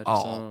catchy. It's a catchy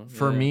Oh, song.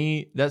 for Yeah.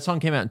 me, that song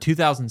came out in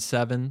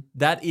 2007.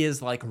 That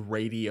is like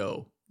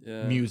radio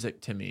Yeah.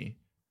 music to me.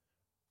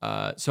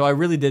 So I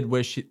really did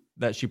wish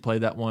that she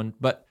played that one.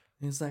 But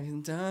It's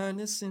like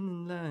darkness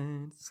in the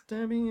light,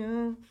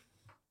 Disturbia.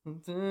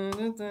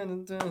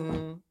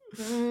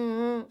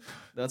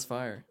 That's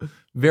fire.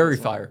 very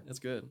That's fire. It's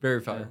good.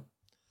 Very fire.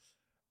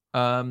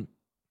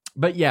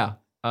 But yeah,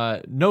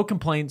 no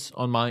complaints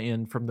on my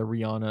end from the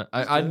Rihanna.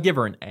 I'd good. give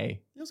her an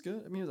A. It was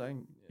good. I mean, it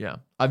was, Yeah.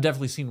 I've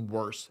definitely seen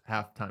worse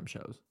halftime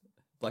shows.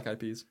 Black Eyed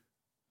Peas.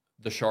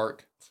 The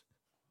Shark.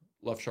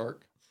 Love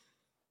Shark.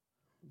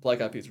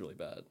 Black Eyed Peas really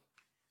bad.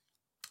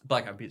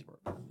 Black Eyed Peas were.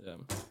 Yeah.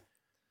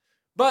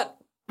 But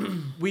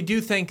we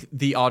do thank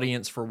the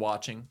audience for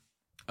watching.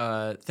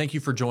 Thank you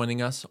for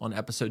joining us on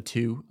episode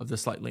 2 of the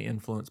Slightly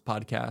Influenced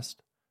podcast.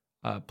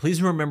 Please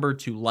remember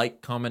to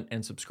like, comment,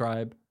 and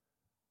subscribe.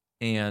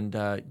 And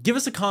give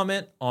us a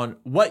comment on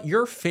what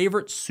your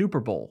favorite Super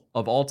Bowl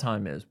of all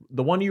time is.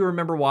 The one you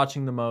remember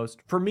watching the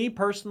most. For me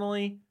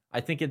personally,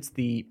 I think it's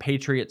the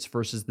Patriots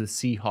versus the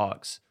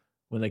Seahawks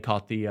when they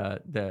caught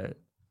the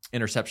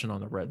interception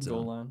on the red zone.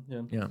 Goal line.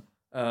 Yeah. Yeah.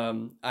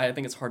 I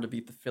think it's hard to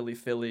beat the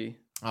Philly.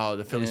 Oh,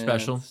 the Philly And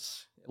special.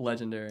 it's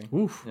legendary.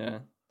 Oof. Yeah.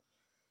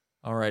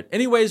 All right.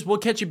 Anyways, we'll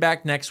catch you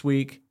back next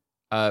week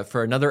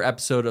for another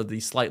episode of the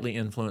Slightly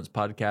Influenced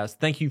podcast.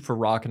 Thank you for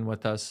rocking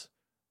with us,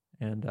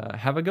 and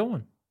have a good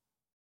one.